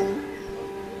 Alright.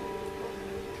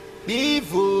 The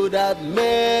evil that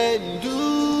men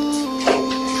do.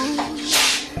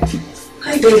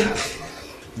 Hi, babe.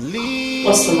 Leaves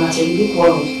What's the matter? You look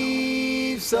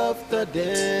worried. after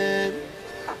them.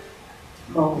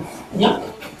 Oh, yeah.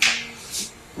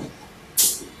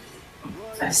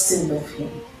 I still love him.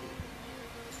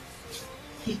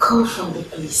 He called from the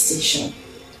police station.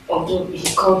 Although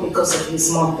he called because of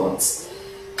his mom, but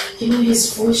you know,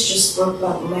 his voice just brought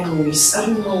back memories. I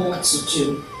don't know what to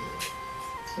do.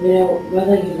 You know,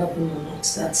 whether you love him or not,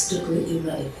 that's totally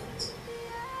irrelevant.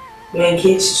 We're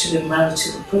engaged to be married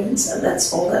to the prince, and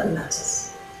that's all that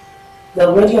matters. They're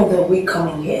already on their way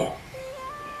coming here.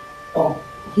 Oh,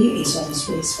 he is on his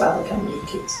way. His father can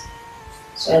make it.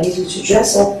 So I need you to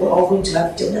dress up. We're all going to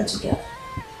have dinner together.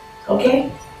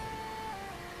 Okay?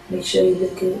 Make sure you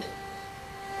look good.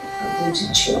 I'm going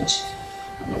to church.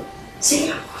 See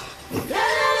ya.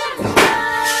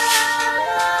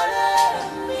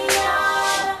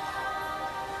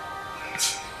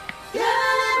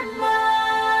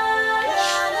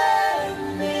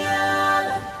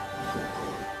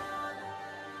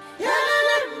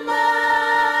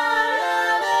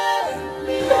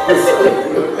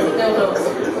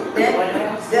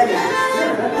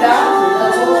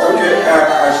 Okay, I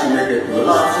should make it close.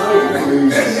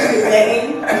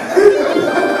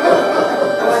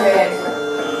 Go ahead.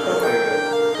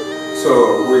 So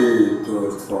we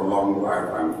toast for long life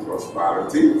and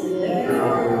prosperity,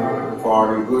 for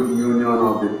the good union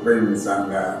of the prince and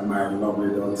my lovely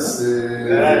daughter.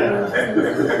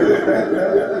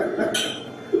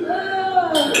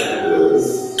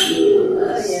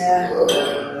 Yeah.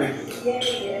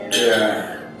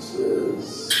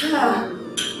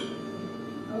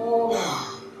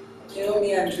 Oh, you owe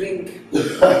me a drink.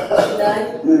 Should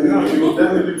I? No, you will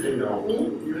definitely drink now.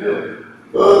 You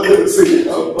will. Let's see.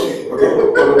 No,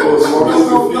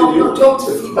 don't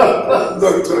feed me.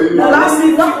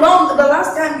 The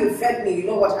last time you fed me, you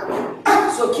know what happened.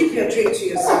 So keep your drink to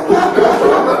yourself. You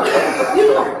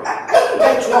know, I don't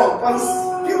get drunk, but it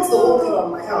spills the whole thing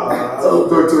on my hand.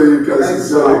 Doctor, you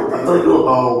guys, I don't know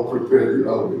how prepared you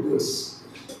are with this.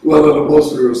 Well, on the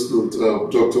most serious note,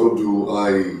 Dr. Du,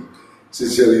 I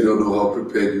sincerely don't know how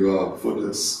prepared you are for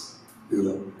this, you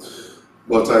know.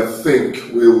 But I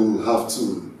think we'll have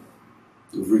to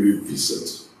really reset.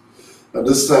 And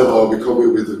this time I'll be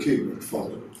coming with the king and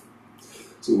father,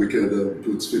 so we can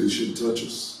put finishing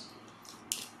touches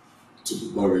to the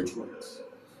marriage rites.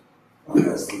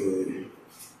 Honestly,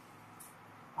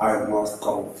 I must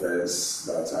confess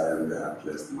that I am the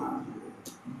happiest man here.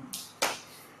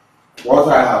 What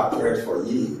I have prayed for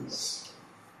years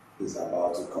is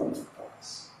about to come to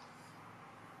pass.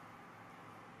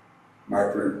 My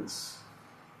prince,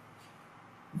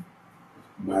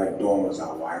 my doors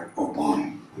are wide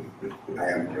open. I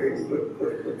am ready.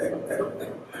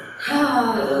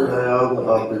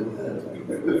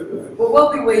 We'll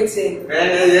be waiting.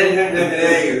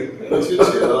 Leave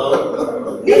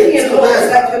me alone,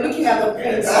 it's like you're looking at the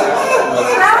prince.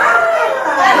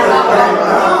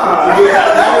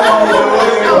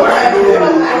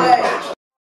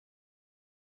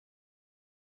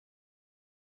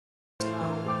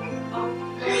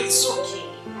 It's okay.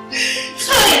 It's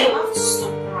okay. You have to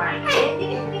stop crying.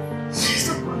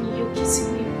 Stop crying. You're getting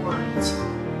me worried.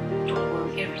 Don't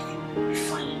worry, everything will be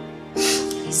fine.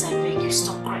 Please, I beg you,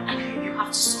 stop crying. You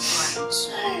have to stop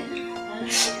crying.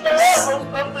 I must stop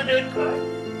today crying.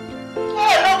 I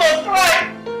never cry.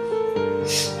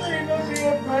 I don't see a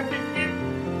party.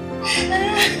 I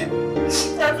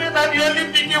feel I'm the only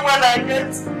picking one I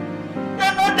get.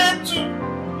 You're not there too.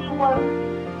 You want.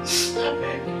 I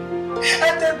beg you. I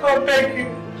take God beg you.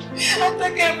 I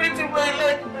take everything my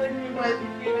life beg you, my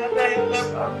beginner, that you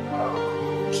left out now.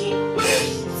 Okay.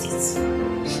 It's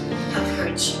fine. I've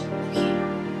heard you. Okay.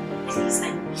 Please, I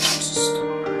need you to stop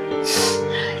crying.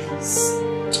 Please.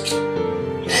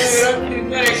 Yes. Everything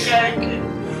very kind.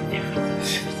 Everything will be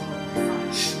fine.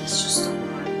 Let's just stop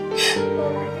crying. He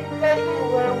let you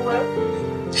well.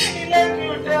 He let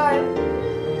you die.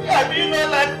 Have you not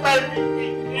like my beginning?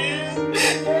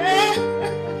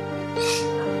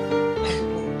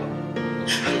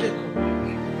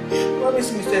 Promise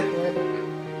me, step right.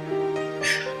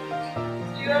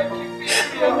 You are keeping me.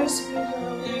 Promise me,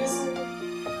 please.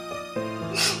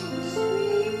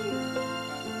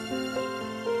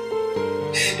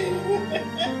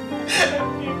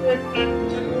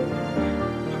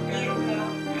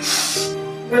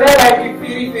 But I like you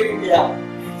very well.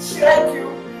 Thank you.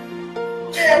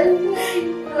 I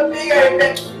think I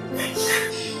thank you.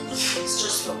 It's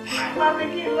just stop crying. Mommy,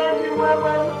 can love you,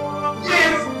 Mama.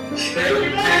 Yes.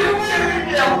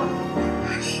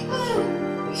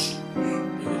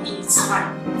 It's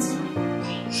fine. It's fine.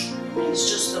 Okay. It's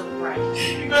just stop crying.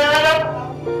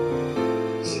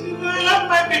 You love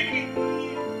my baby.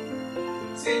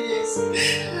 Say yes.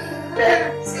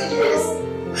 Say yes.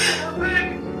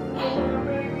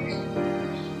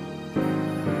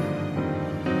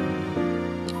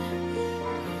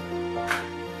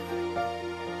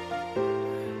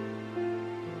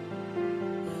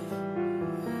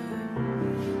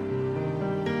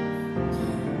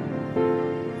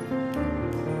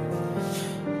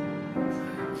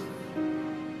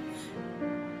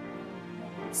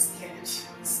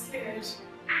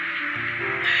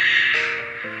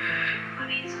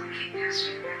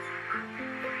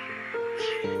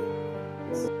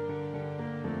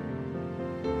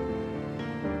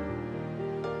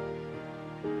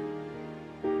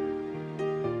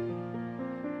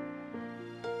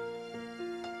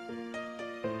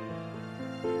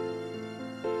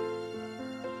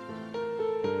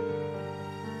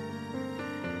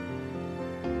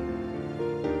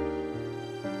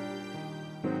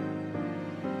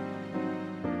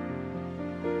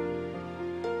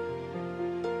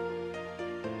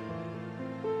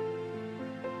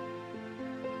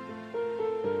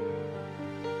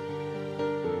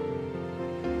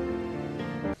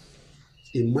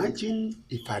 Imagine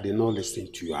if I did not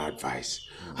listen to your advice.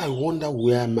 I wonder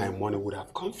where my money would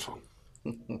have come from.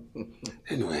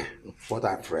 Anyway, what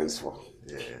are friends for?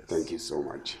 Yes. Thank you so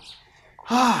much.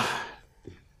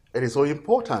 It is so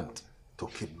important to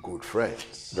keep good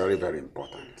friends. Very, very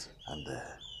important. And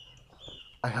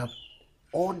I have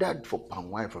ordered for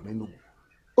palm wine from Enugu.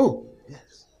 Oh,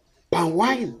 yes. Palm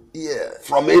wine? Yeah.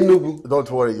 From Enugu? Don't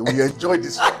worry, we enjoy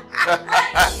this.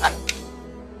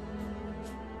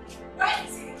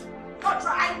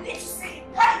 I need to see him.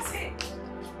 Where is he?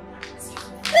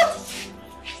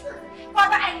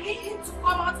 Father, I need him to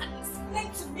come out and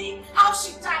explain to me how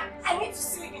she died. I need to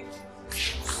see him.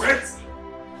 Wait!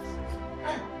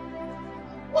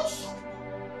 What's wrong?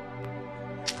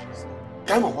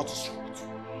 Kaima, what is wrong with you?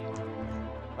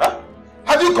 Huh?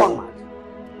 Have you gone mad?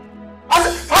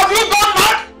 Have you gone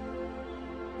mad?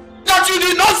 That you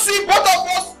did not see both of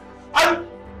us and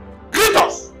greet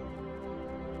us?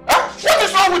 Huh? What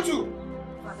is wrong with you?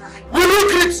 Will you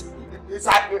greet His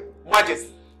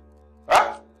Majesty?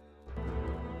 Huh?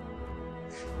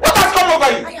 What has come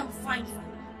over you? I am fine, Father.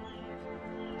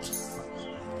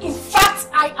 In fact,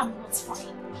 I am not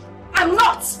fine. I'm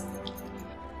not.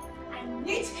 I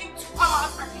need him to come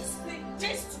out and explain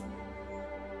this to me.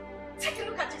 Take a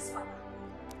look at this, Father.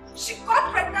 She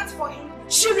got pregnant for him.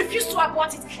 She refused to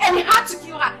abort it, and he had to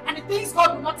kill her. And he thinks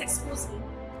God will not expose him.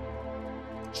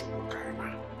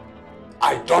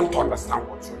 I don't understand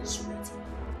what you're insinuating.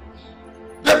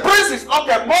 The prince is not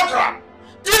a murderer.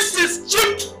 This is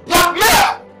cheap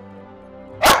blackmail.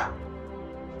 Huh?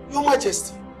 Your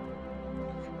Majesty,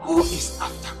 who is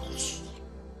after us?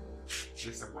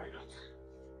 Listen, my daughter.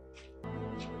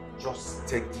 Just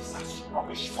take this as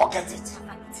rubbish. Forget it.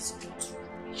 Father, it is not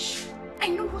rubbish. I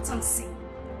know what I'm saying.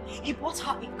 He bought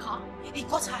her a car. He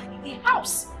got her a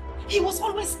house. He was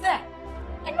always there.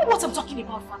 I know what I'm talking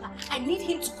about, Father. I need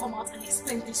him to come out and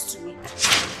explain this to me.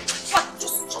 But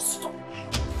just stop.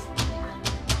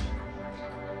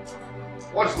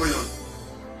 What's going on?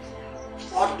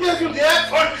 What gave you the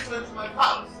authority into my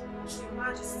house? Your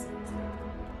Majesty.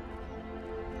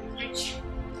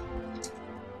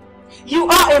 You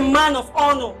are a man of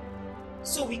honor,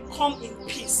 so we come in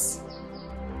peace.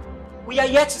 We are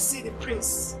here to see the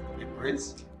prince. The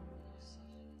prince?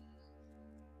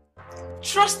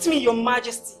 Trust me, Your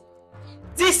Majesty.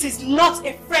 This is not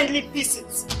a friendly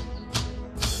visit.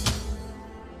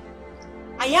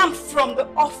 I am from the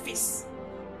office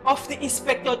of the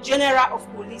Inspector General of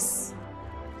Police.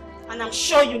 And I'm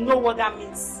sure you know what that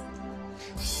means.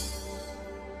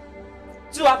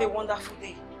 Do have a wonderful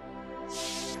day.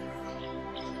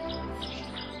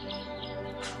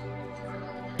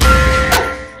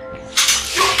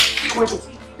 What is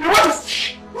it?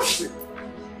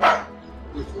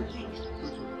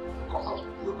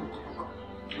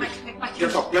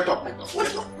 Get up. What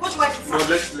do I do? No,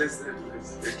 let's take this.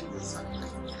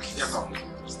 Get up.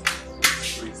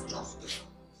 Please, just.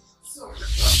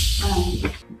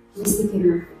 Mr.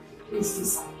 Killer, please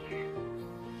decide.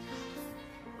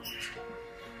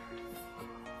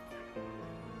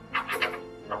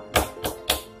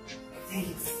 Thank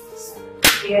you.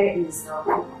 Here is the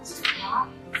car,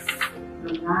 the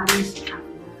lunch, and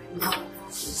the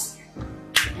classes.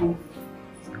 Thank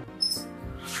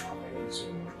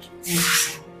you.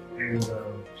 And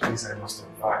please, I must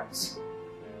advise,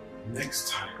 next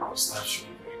time I'll start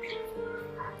shooting very careful.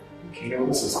 Okay, now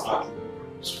this is partly my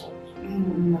fault.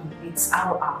 No, it's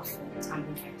our fault. I'm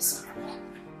very sorry.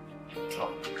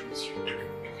 Oh, please, you're doing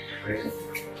great.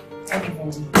 Thank you very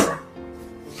much.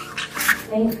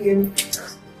 Thank you.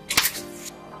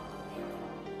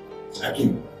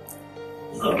 Hakim,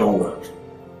 you have done well.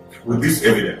 With this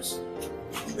evidence,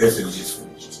 the evidence is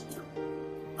finished.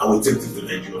 I will take it to the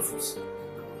Nigerian office.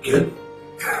 Okay?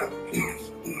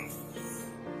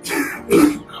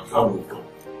 How will go?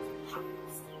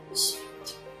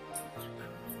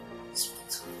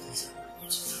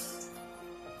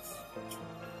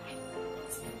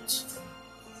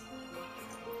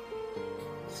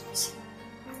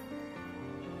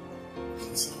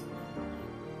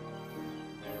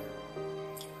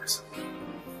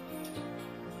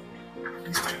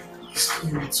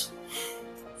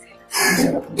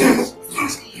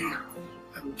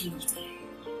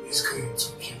 He's going to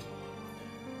kill.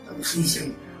 Please,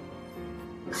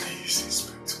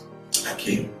 Inspector.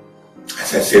 Hakim,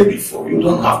 as I said before, you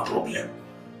don't have problem.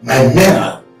 My men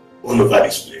are all over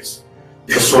this place.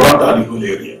 They surround the whole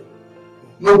area.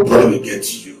 Nobody will get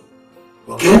to you.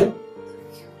 Okay?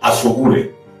 As for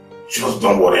Ure, just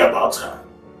don't worry about her.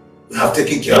 We have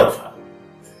taken care of her.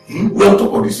 We're on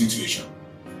top of the situation.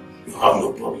 You have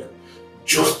no problem.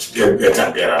 Just get better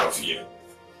and get out of here.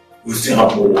 We still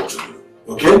have more work to do.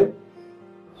 Okay?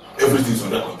 Everything's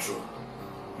under control.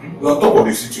 We're on top of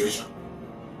the situation.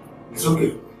 It's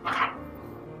okay.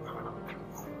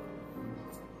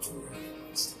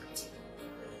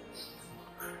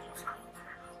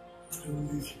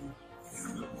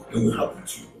 Nothing will happen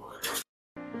to you.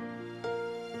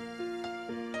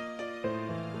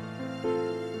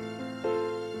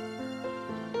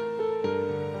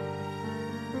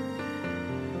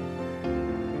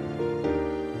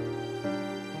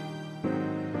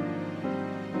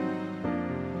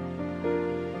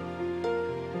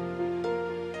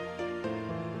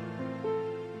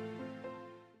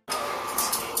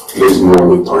 He's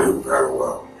monitoring him very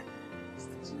well.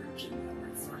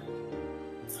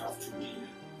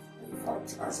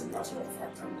 As a matter of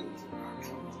fact, I'm going to act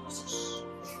on the process.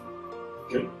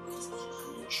 Okay?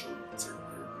 Make sure you take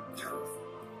very good care of it.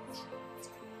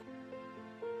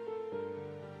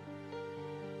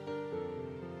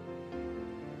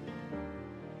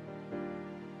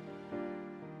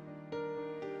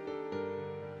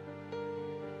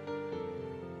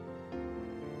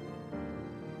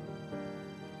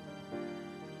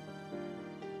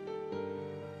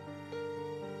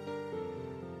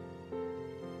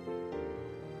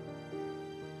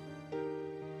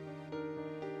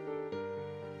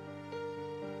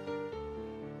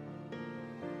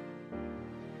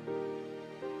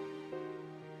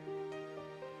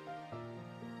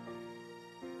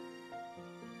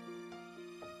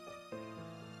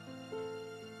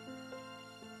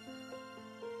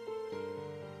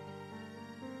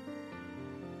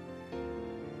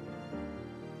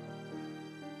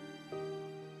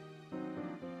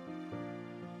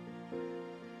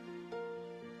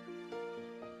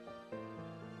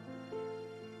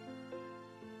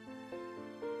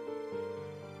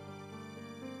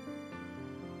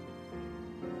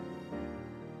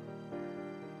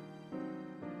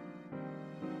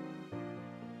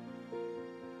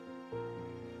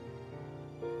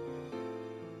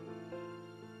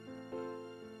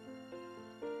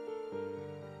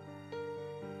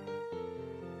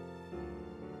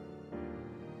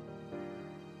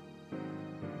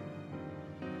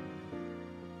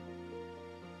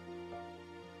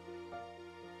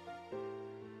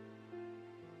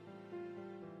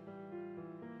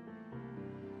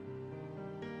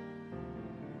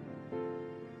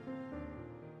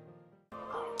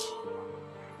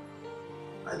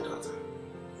 My daughter,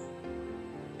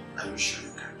 are you sure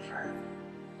you can drive?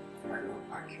 Why not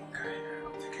park your car here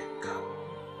and take a cab?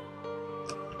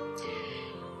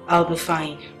 I'll be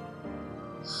fine.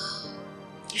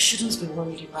 You shouldn't be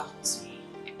worried about me.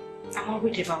 I'm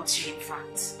worried about you, in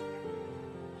fact.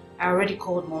 I already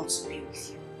called Mom to be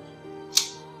with you.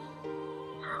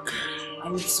 Okay. I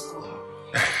need to go home.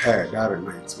 That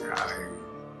reminds me, I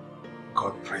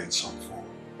got prints on phone.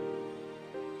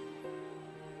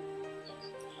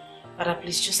 But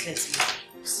please just let me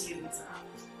know. See you later.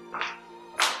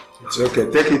 It's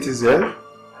okay, take it easy, eh?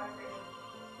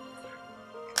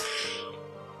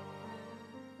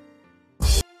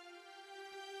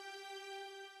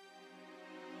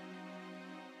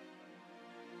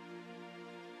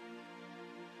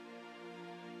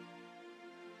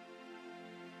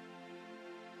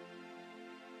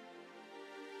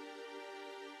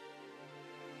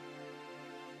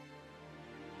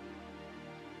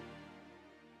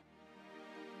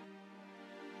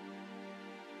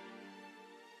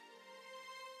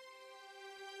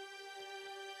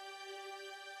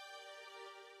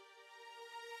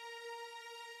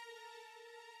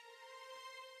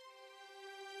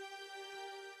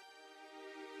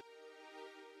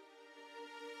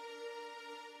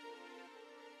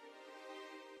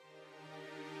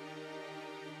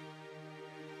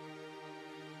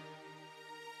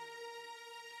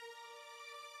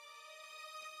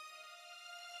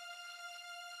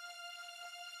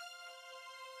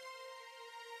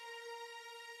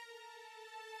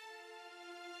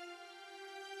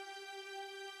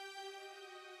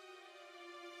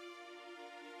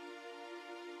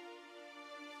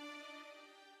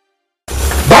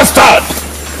 Bastard!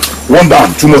 One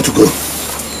down, 2 more to go.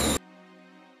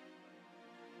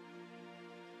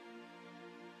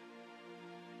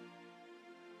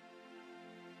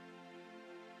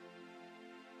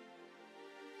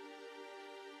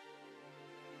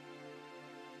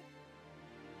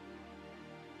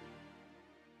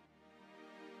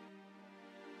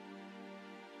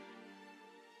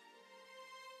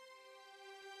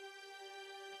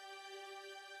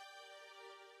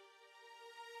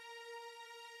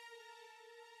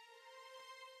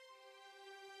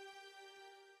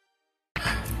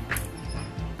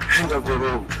 End of the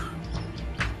road.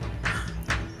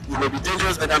 You may be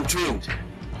dangerous, but I'm trained.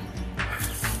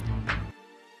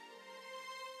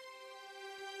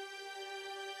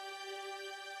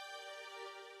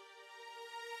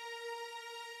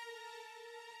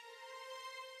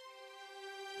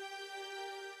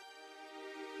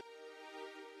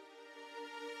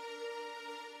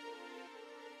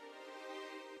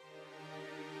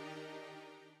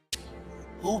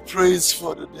 Who prays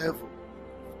for the devil?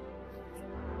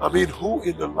 I mean, who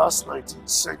in the last 19th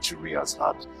century has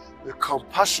had the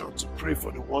compassion to pray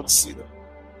for the one sinner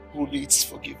who needs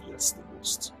forgiveness the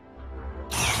most?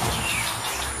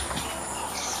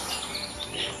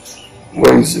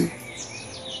 Where is he?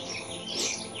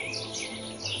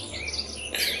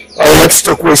 I asked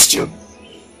a question.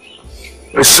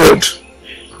 I said,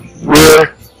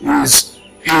 where is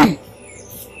he?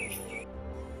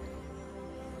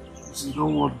 See, no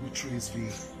one betrays me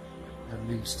and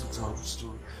lives to tell the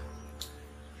story.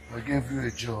 I gave you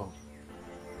a job,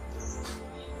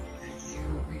 and you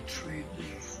betrayed me.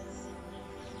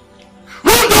 Who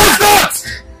does that?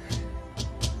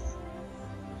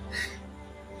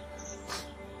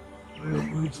 I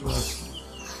am going to ask you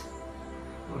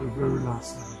for the very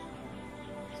last time.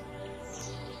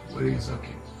 Where is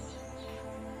Achu?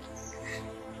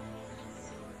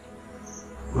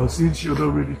 Well, since you're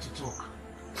not ready to talk,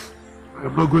 I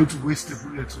am not going to waste a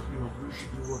bullet on you. I'm going to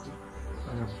do what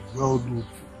I am well known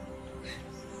for.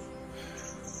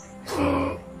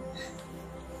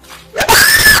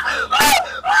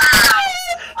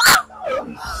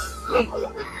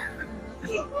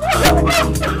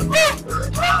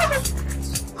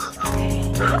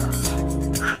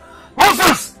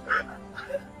 Moses!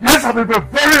 Yes, I'm in a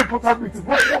very important meeting.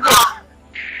 What? Your father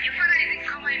isn't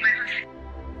coming in my house.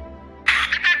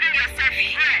 Better bring yourself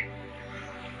here.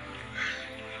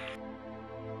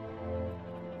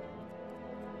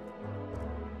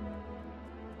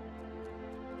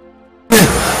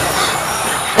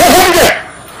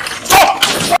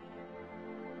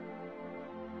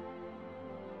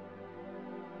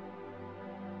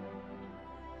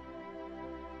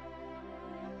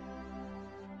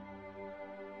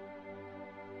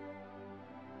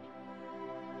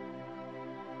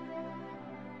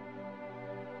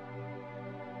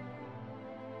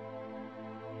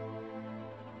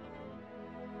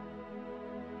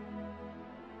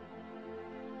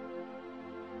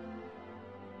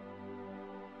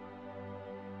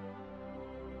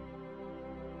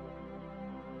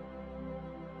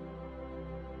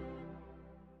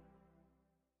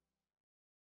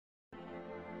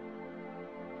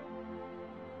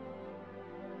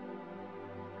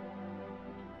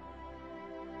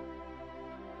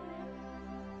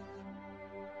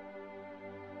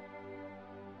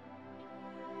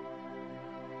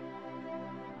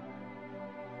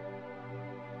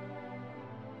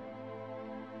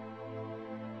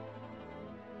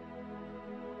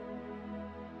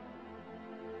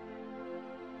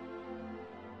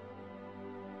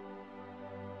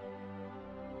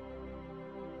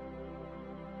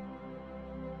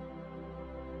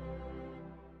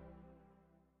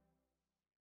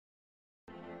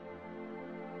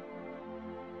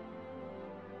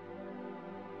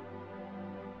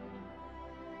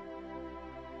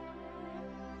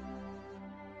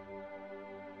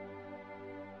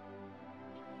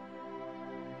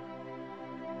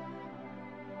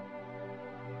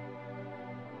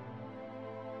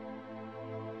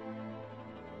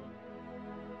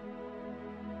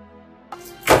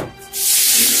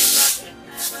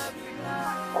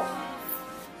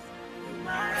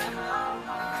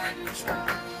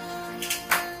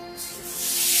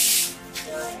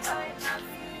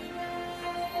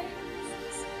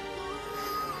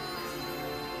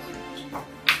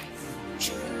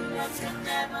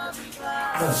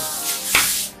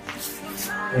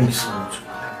 Thank you so much.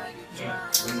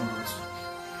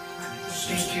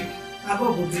 Thank you. God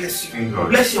will bless you. Thank God.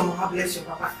 Bless your mama, bless your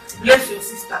papa, bless your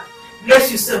sister,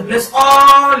 bless yourself, bless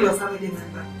all your family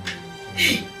members.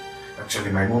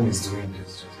 Actually, my mom is doing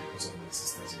this just because of my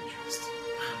sister's interest.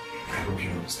 I hope you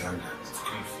understand that.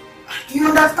 You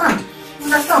understand? You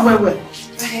understand well, well.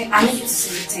 I need you to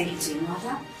say thank you to your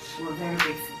mother. We're very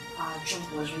grateful. Our job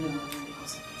was really amazing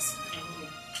because of this. Thank you.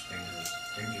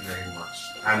 Thank you very much.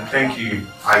 And thank you.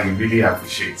 I really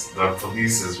appreciate that. For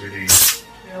this is really.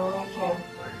 You're welcome.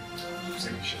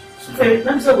 Delicious. Okay,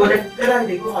 let me go there. Better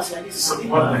they go as like this. So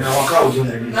what? Now Okaro was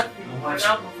doing like this.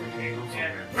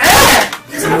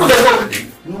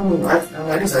 No,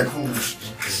 at least I come.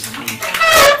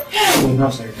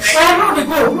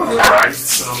 Alright,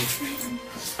 so.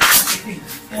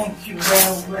 Thank you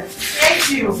very much. Thank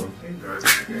you.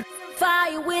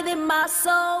 Fire within my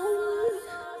soul.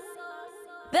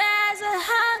 There's a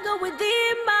hunger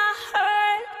within my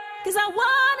heart. 'Cause I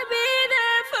wanna be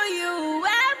there for you.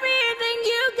 Everything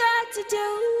you got to do.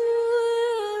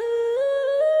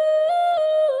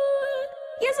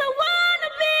 Yes, I wanna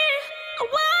be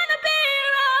around.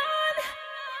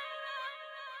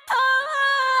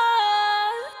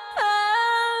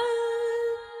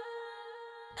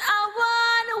 I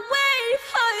wanna wait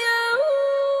for you.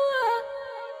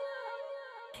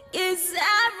 Is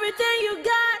everything you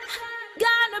got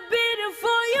gonna be there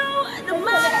for you? No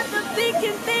matter the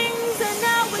thinking things, and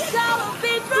now we gonna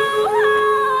be through.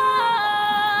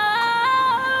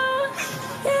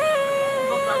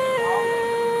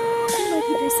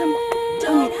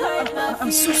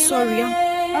 I'm so sorry.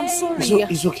 I'm sorry.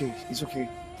 It's okay. It's okay.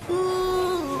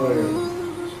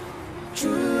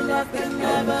 True love can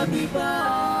never be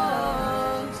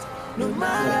bought, no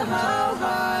matter how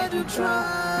hard you try.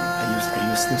 Are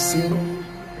you still single?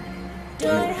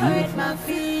 Don't hurt my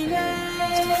feelings.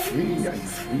 Are you free? Are you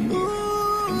free?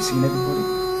 Have you seen everybody?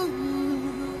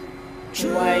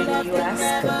 Why do you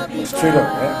ask? Straight up,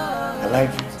 man. I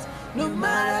like you. No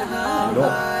matter how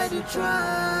hard you try.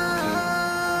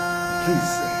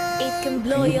 Please. It can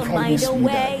blow your mind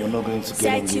away. You're not going to get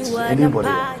Set engaged you to on anybody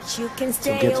apart. else. You can So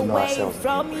stay get to know away ourselves.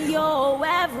 from your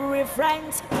every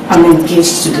friend. I'm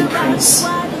engaged to the prince.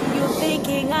 What are you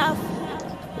thinking of?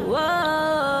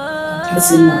 Whoa.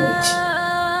 It's in marriage.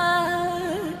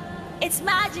 It's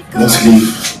magical. Let's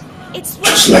leave. It's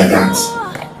Just like that.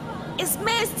 It's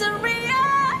mystery.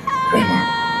 Rema,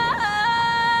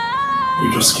 you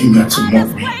just came back to mock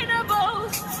me.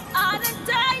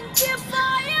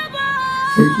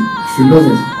 If you love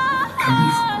him, can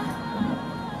leave.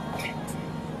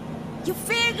 You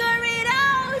figure it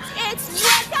out, it's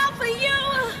work out for you.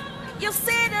 You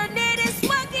see the need is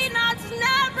working out, it's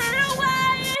never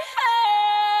away.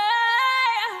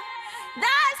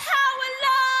 That's how we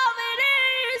love it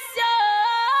is.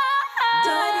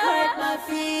 Don't hurt my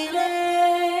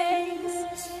feelings.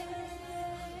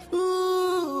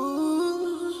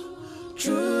 Ooh,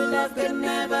 true love can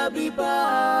never be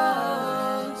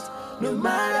bought, no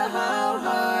matter how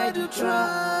hard you try.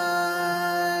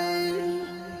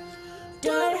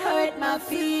 Don't hurt my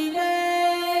feelings.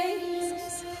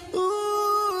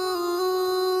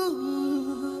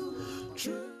 Ooh,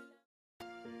 true.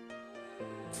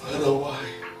 Father, why?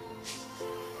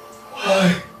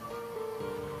 Why?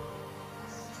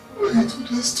 Why you do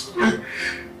this to me?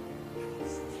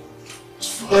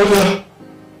 Father.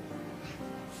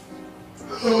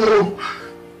 Oh.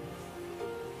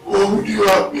 What would you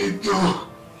have me do?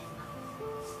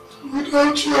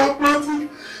 Without you, I'm nothing.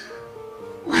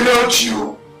 Without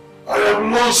you, I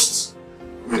am lost.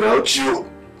 Without you,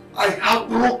 I have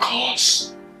no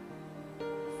cause.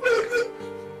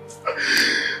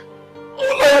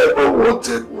 All I ever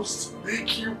wanted was to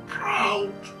make you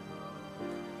proud.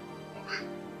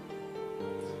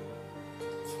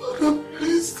 Father,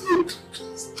 please don't do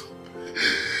this to me.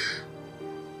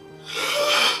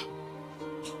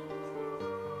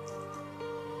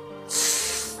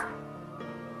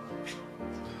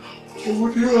 What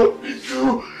would you have me do?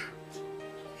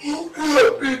 What would you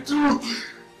have me do?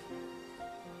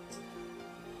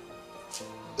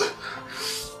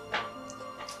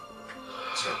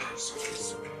 It's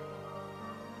okay.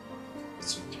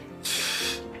 It's okay.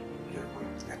 You're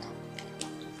going to get up.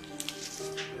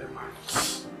 You're mine.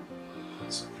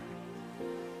 It's okay.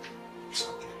 It's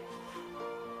okay.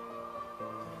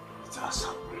 It has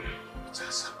happened. It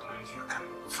has happened. You can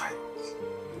fight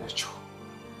nature.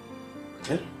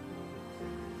 Okay?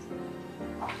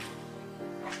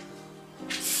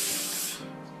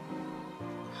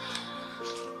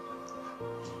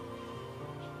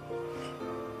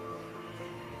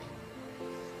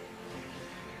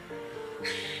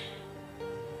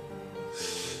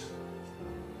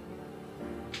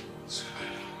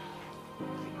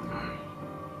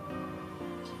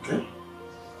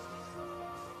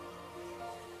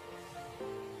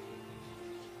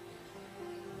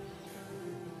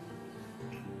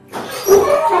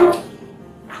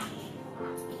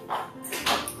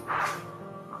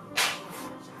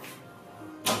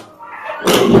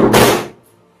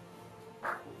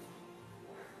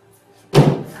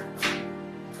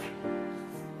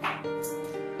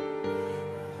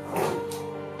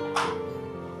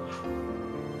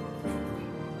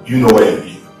 You know where you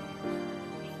live.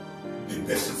 The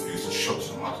best thing for you is to shut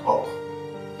your mouth up.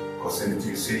 Because anything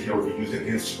you say here will be used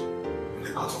against you in the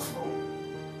court of law.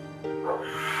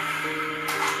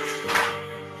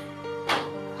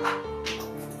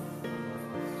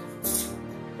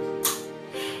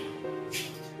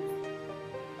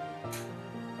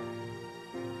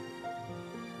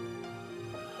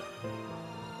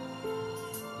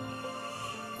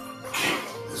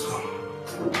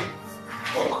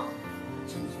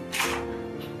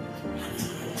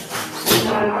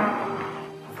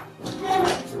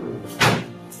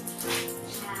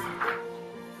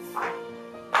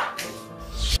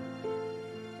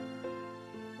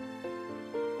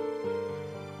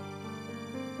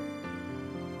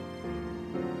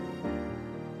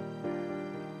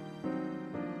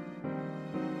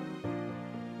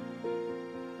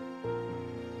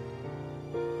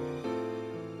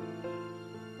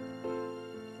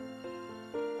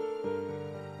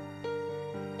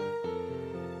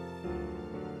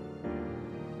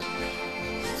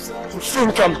 You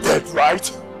think I'm dead,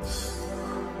 right?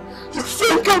 You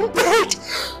think I'm dead?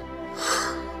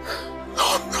 No,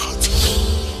 I'm not.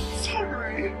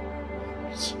 Sorry.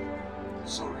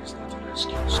 Sorry is not an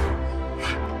excuse.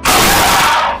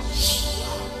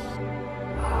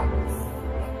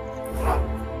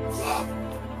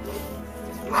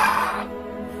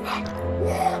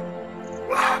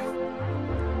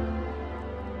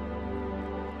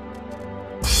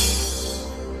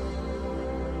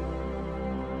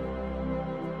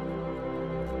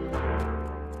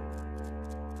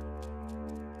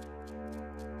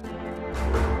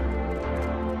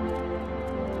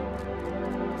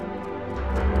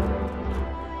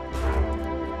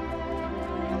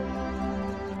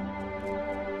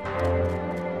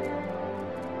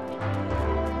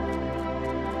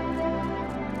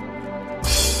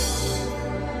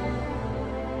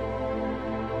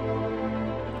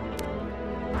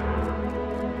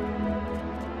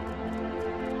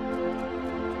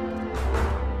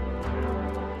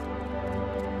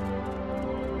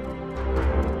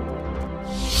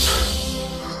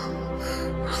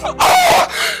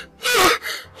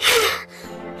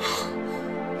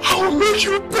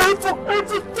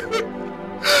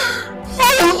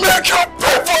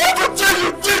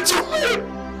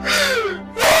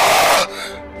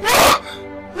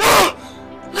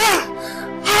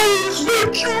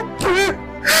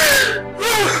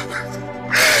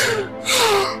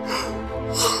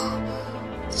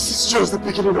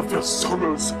 Of your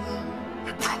sorrows.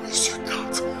 I promise you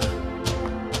that.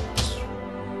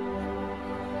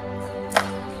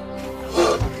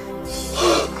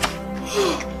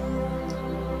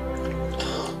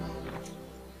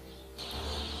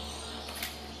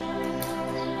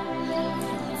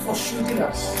 For shooting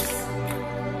us.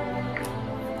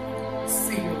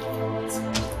 See you.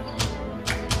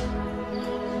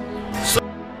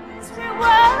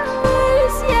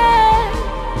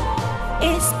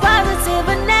 It's positive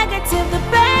and negative,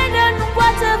 depending on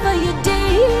whatever you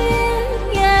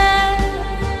did, yeah.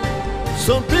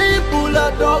 Some people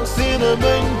are dogs in a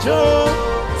manger,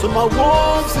 some are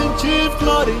wolves in chief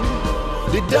clothing.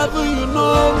 The devil you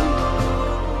know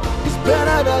is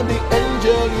better than the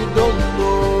angel you don't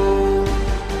know.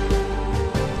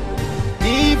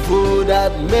 Evil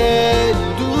that men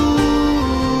do,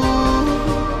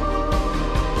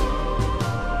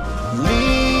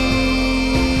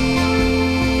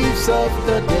 of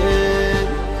the dead,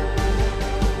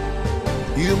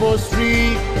 you must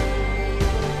reap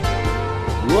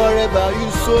whatever you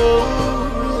sow.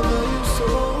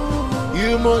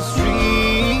 You must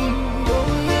reap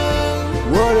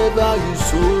whatever you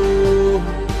sow.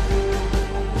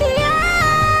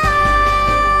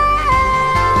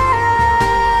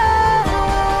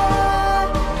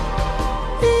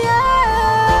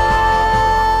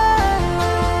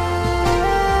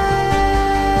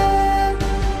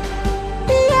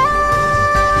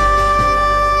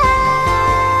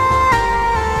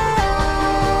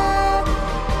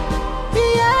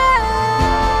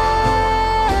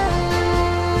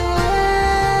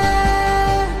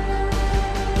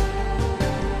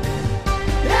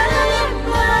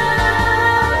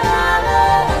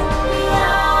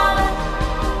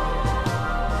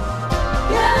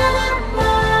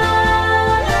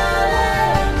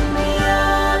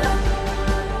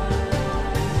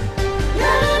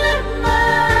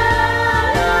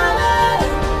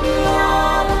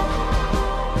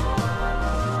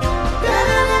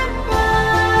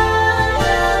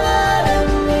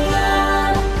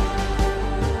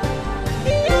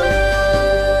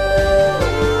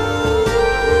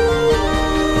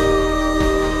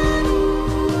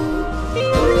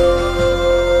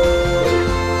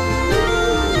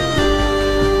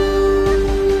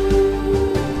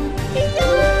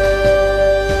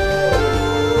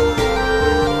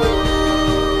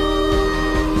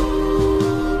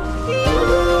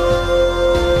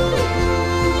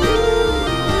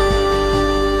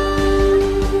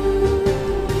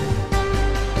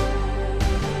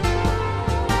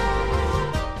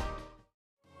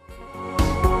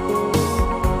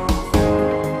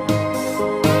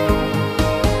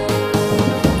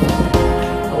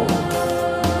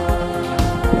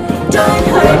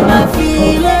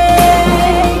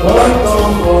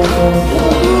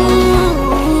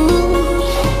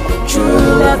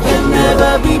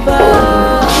 be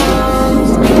bound.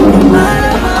 No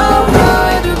matter how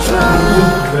hard you try.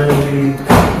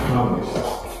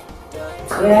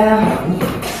 Yeah.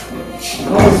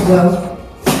 All is well.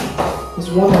 He's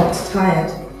worn out,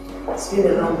 tired. It's been a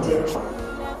long day.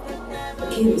 The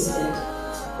king is dead.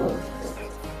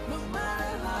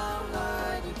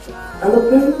 And the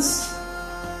prince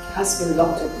has been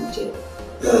locked up in jail.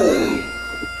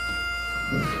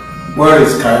 Where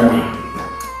is Kaima?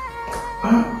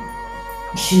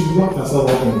 She locked herself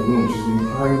up in the room. She's been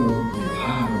crying all day.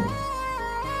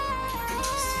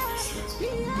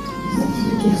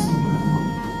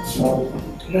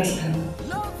 Rest, Kaima.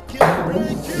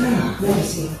 Let me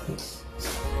see.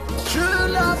 True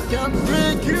love can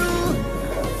break you.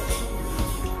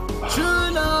 True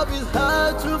love is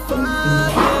hard to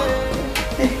find.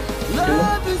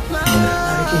 Love is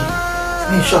blind.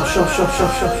 Hey, shop.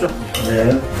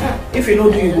 Yeah. If you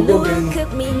don't do, you will go bring me.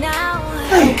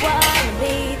 Hey.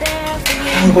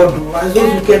 Thank God, as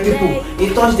those wicked people, they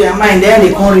touch their mind, then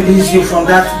they can't release you from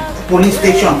that police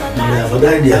station. Yeah, for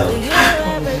that idea.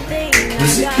 You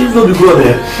see, it's not the good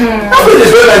there. How do they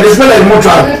smell like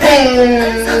mortuary?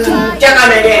 Check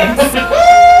out again.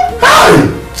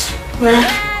 Well,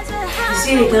 you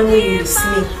see the time when you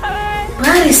smell.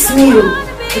 When you smell,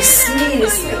 you smell. You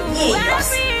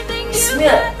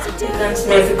smell. You can't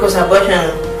smell because abortion.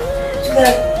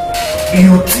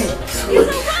 Beauty.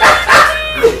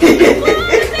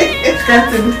 Can't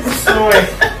be snoring.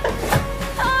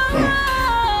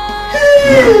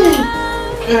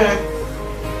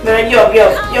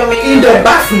 You're making the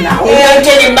bath now. Yeah, I'm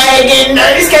getting by again.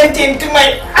 Now this can't take too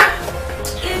much.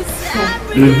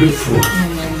 You're a big fool.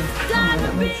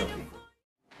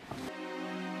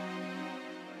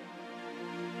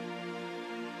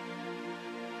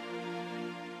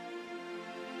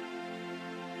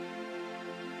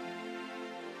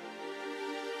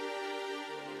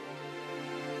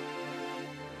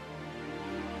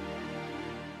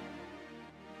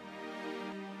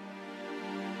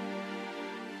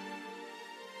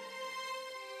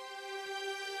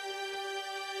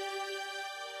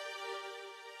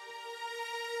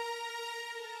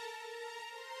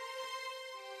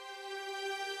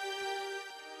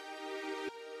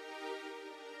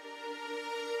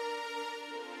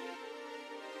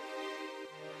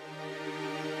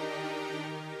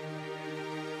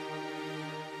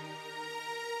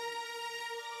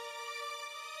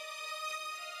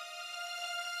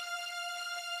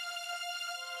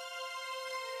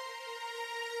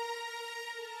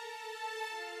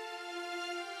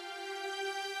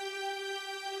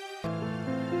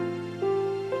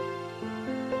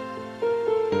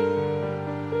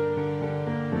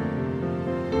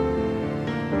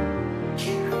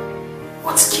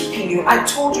 What's keeping you? I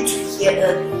told you to hear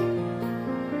early.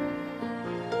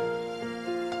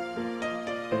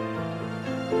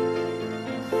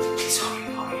 Please hurry.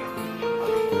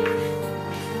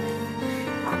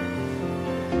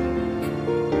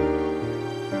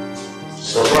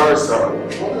 So far,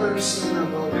 what are you saying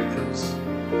about the prince?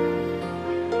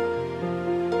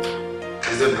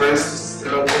 Is the prince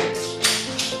still okay?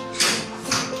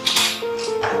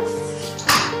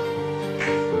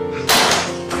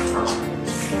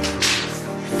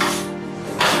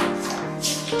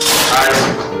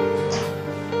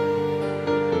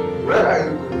 Where are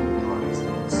you going with all these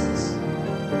nonsense?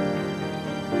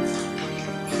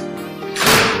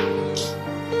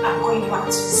 I'm going back to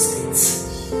the States,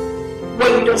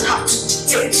 where you don't have to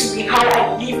dictate to me how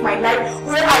I live my life,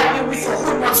 where I live with or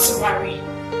who wants to marry.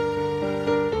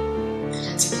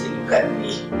 Take a look at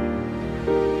me.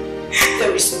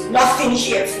 There is nothing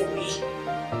here for me.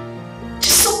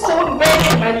 Just so-called men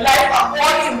in my life are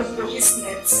all in the police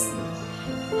nets.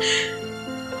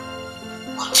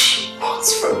 What do you want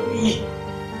from me?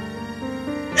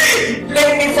 You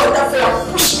blame me for that and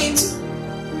push me to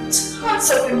the hands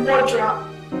of a murderer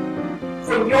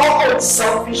for your own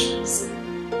selfish reason.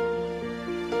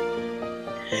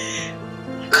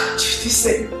 I can't do this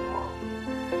anymore.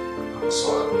 I'm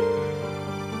sorry.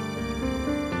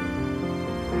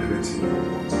 Everything you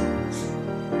want.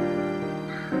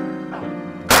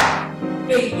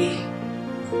 Baby,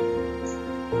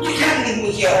 you can't leave me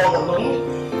here all alone.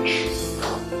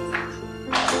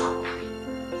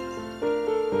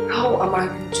 How am I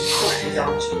going to cope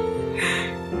without you?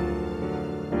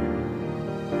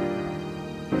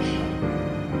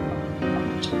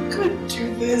 I can't do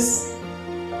this.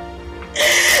 I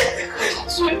can't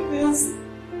do this.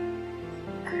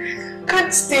 I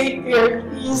can't stay here,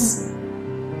 please.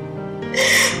 I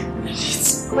need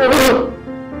to go.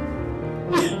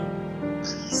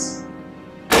 Please.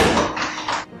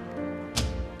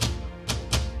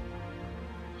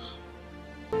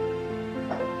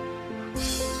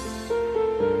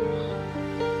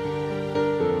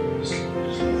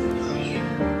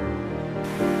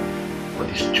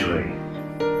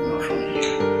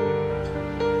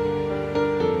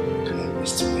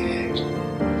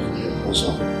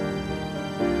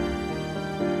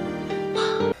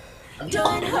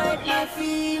 Don't hurt my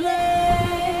feelings.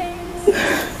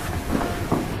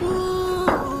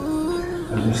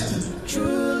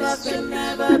 True love can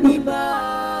never be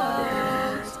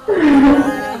bought, no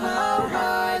matter how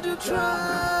hard you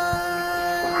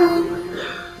try.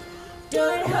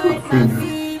 Don't hurt my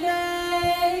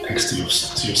feelings. Thanks to your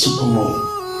super mom.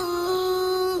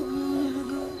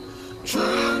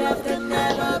 True love can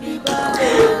never be bought,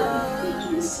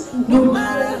 no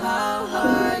matter how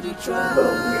hard you try.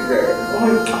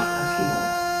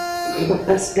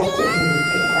 That's not it.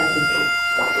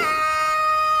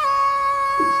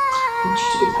 I want you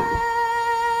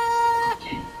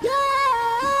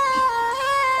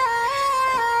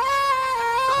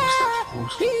to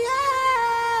be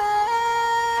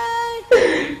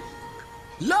happy.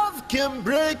 Love can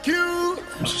break you.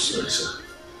 I'm so sorry, sir.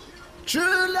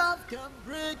 True love can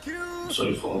break you. I'm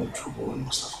sorry for all the trouble it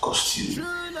must have cost you.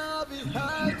 True love is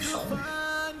hard to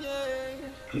find, yeah.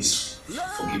 Please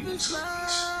forgive me, sir.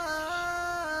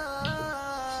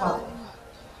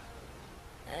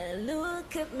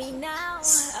 Look at me now,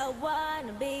 I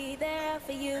wanna be there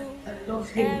for you. I love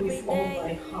him with all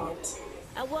my heart.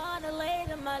 I wanna lay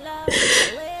down my love,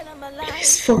 lay down my life.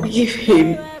 Please forgive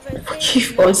him.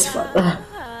 Forgive us, Father.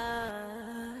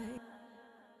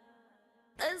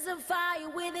 There's a fire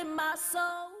within my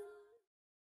soul.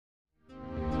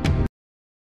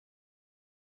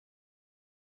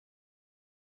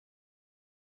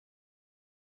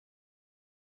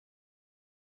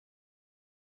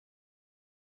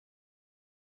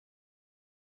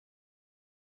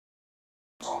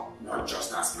 Not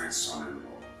just as my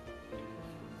son-in-law,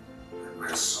 but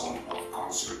my son of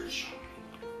consolation.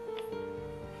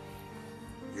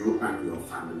 You and your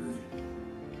family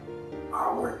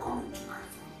are welcome into my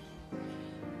family.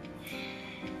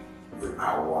 You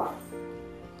are one.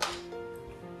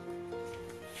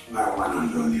 My one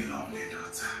and only lovely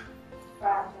daughter.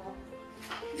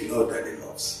 You know Daddy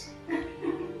loves you.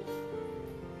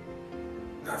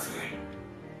 Definitely.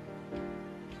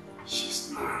 She's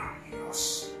now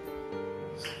yours.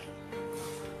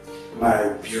 My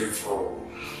beautiful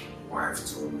wife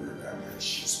told me that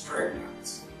she's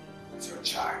pregnant with your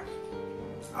child,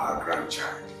 our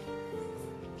grandchild.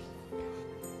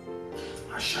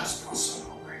 I shall sponsor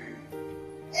her wedding.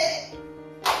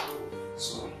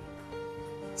 So,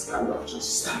 stand up,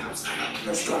 just stand up, stand up.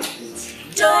 Let's go and eat.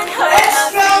 Don't hurt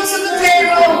us. Let's to the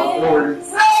table.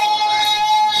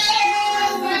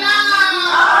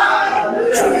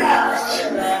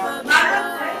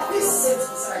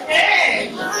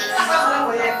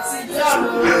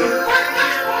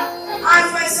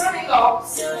 And my son-in-law,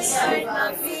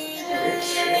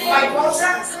 my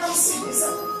daughter, come see this.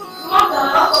 Mother,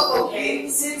 okay,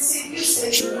 since you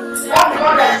said one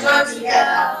God and joined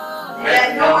together,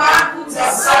 and no man puts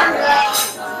asunder.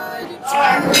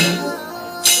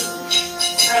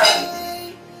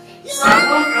 So I'm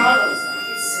not proud of this.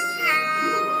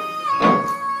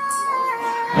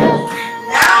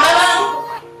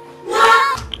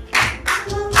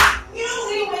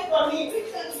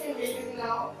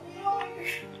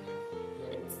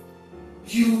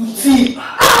 You thief!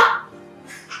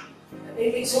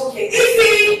 Baby, it's okay.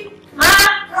 Ify!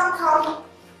 Come.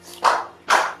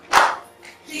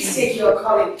 Please take your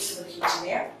colleague to the kitchen,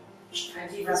 yeah? And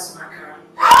give us some macaroni.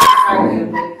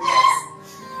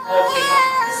 Okay.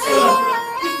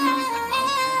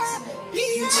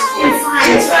 It's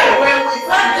fine. It's fine. We're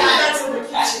that to the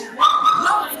kitchen. Why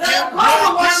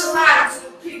don't wash the knives to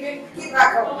keep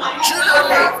back up?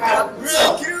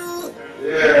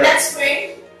 Okay. Next week.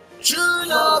 True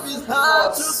love is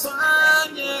hard to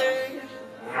find, yeah.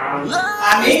 I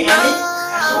mean, the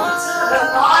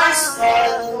nice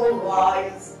fellow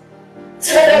wise.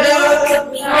 Look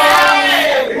at me now.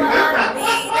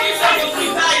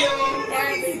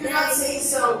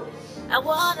 I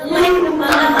wanna live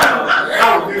my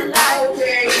life.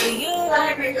 Okay. You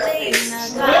everything I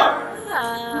got.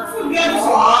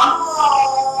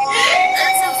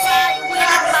 That's a fight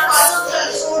with my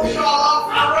soul.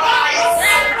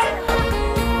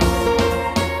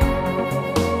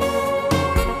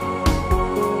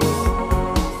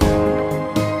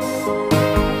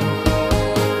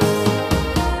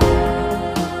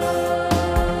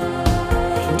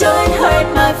 Don't hurt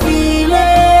my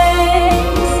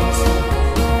feelings.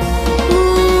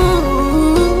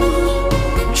 Ooh,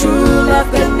 true love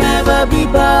can never be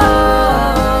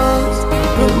bought,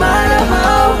 no matter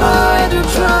how hard you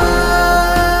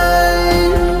try.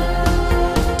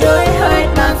 Don't hurt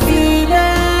my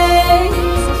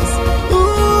feelings. Ooh,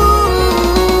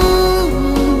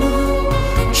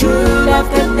 true love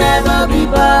can never be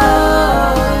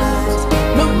bought,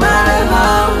 no matter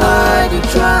how hard you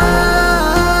try.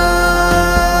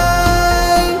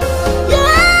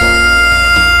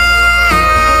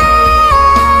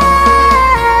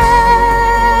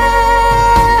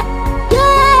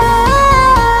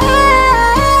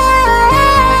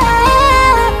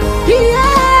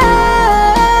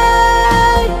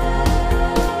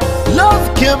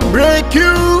 make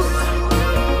you.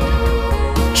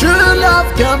 True love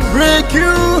can break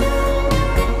you.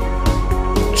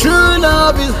 True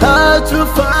love is hard to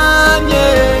find,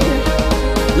 yeah.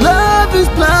 Love is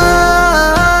blind.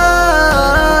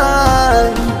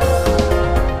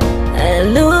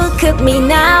 And look at me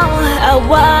now, I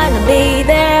wanna be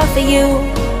there for you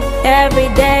every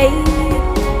day.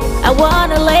 I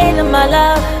wanna lay down my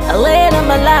love, I lay down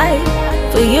my life.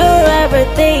 For you're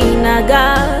everything I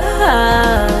got.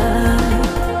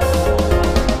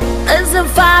 There's a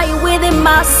fire within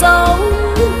my soul.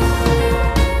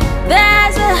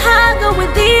 There's a hunger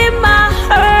within my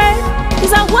heart.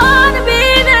 'Cause I wanna be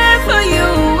there for you.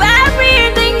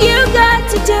 Everything you got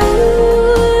to do.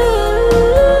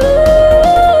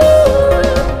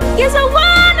 'Cause I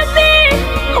wanna be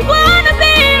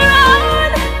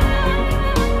around.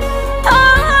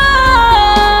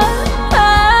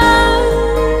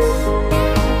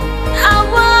 I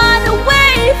wanna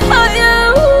wait for you.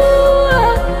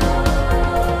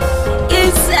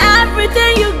 It's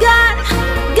everything you got.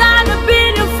 Gotta be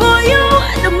there for you.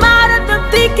 No matter the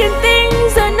thick and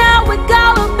things, and now we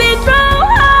gotta be through.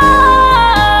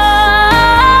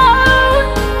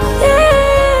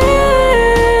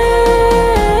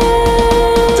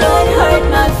 Don't hurt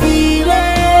my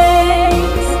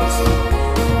feelings.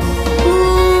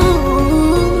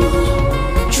 Ooh,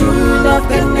 true love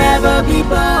can never be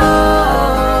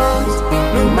bought,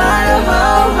 no matter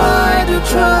how hard you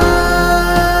try.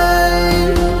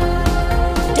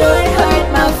 Don't hurt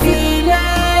my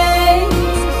feelings.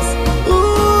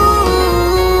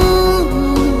 Ooh,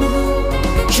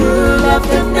 true love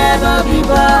can never be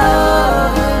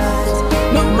bought,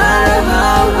 no matter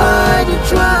how hard you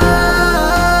try.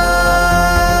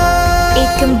 It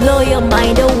can blow your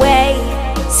mind away,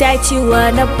 set you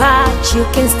on a path. You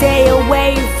can stay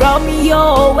away from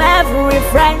your every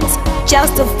friend,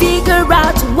 just to figure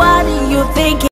out what you think.